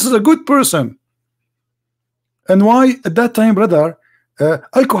 This is a good person. And why at that time, brother,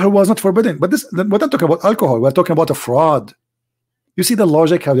 alcohol was not forbidden? But this, we're not talking about alcohol. We're talking about a fraud. You see the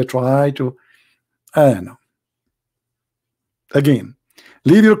logic, how they try to, I don't know. Again,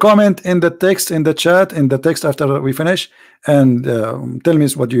 leave your comment in the text, in the chat, in the text after we finish, and tell me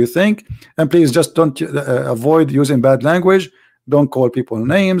what do you think. And please just don't avoid using bad language. Don't call people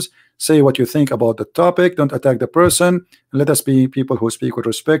names. Say what you think about the topic. Don't attack the person. Let us be people who speak with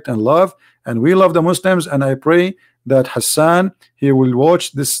respect and love. And we love the Muslims. And I pray that Hassan, he will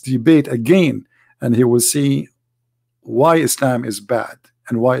watch this debate again, and he will see why Islam is bad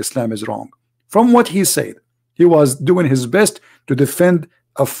and why Islam is wrong. From what he said, he was doing his best to defend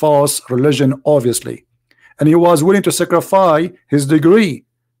a false religion, obviously, and he was willing to sacrifice his degree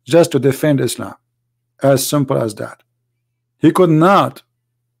just to defend Islam. As simple as that. He could not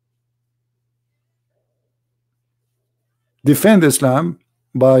defend Islam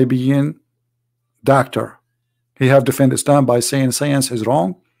by being doctor. He have defend Islam by saying science is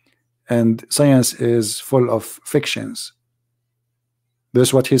wrong and science is full of fictions. This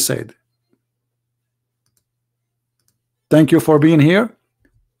is what he said. Thank you for being here.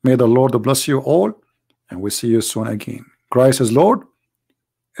 May the Lord bless you all, and we see you soon again. Christ is Lord,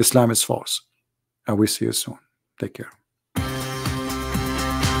 Islam is false, and we see you soon. Take care.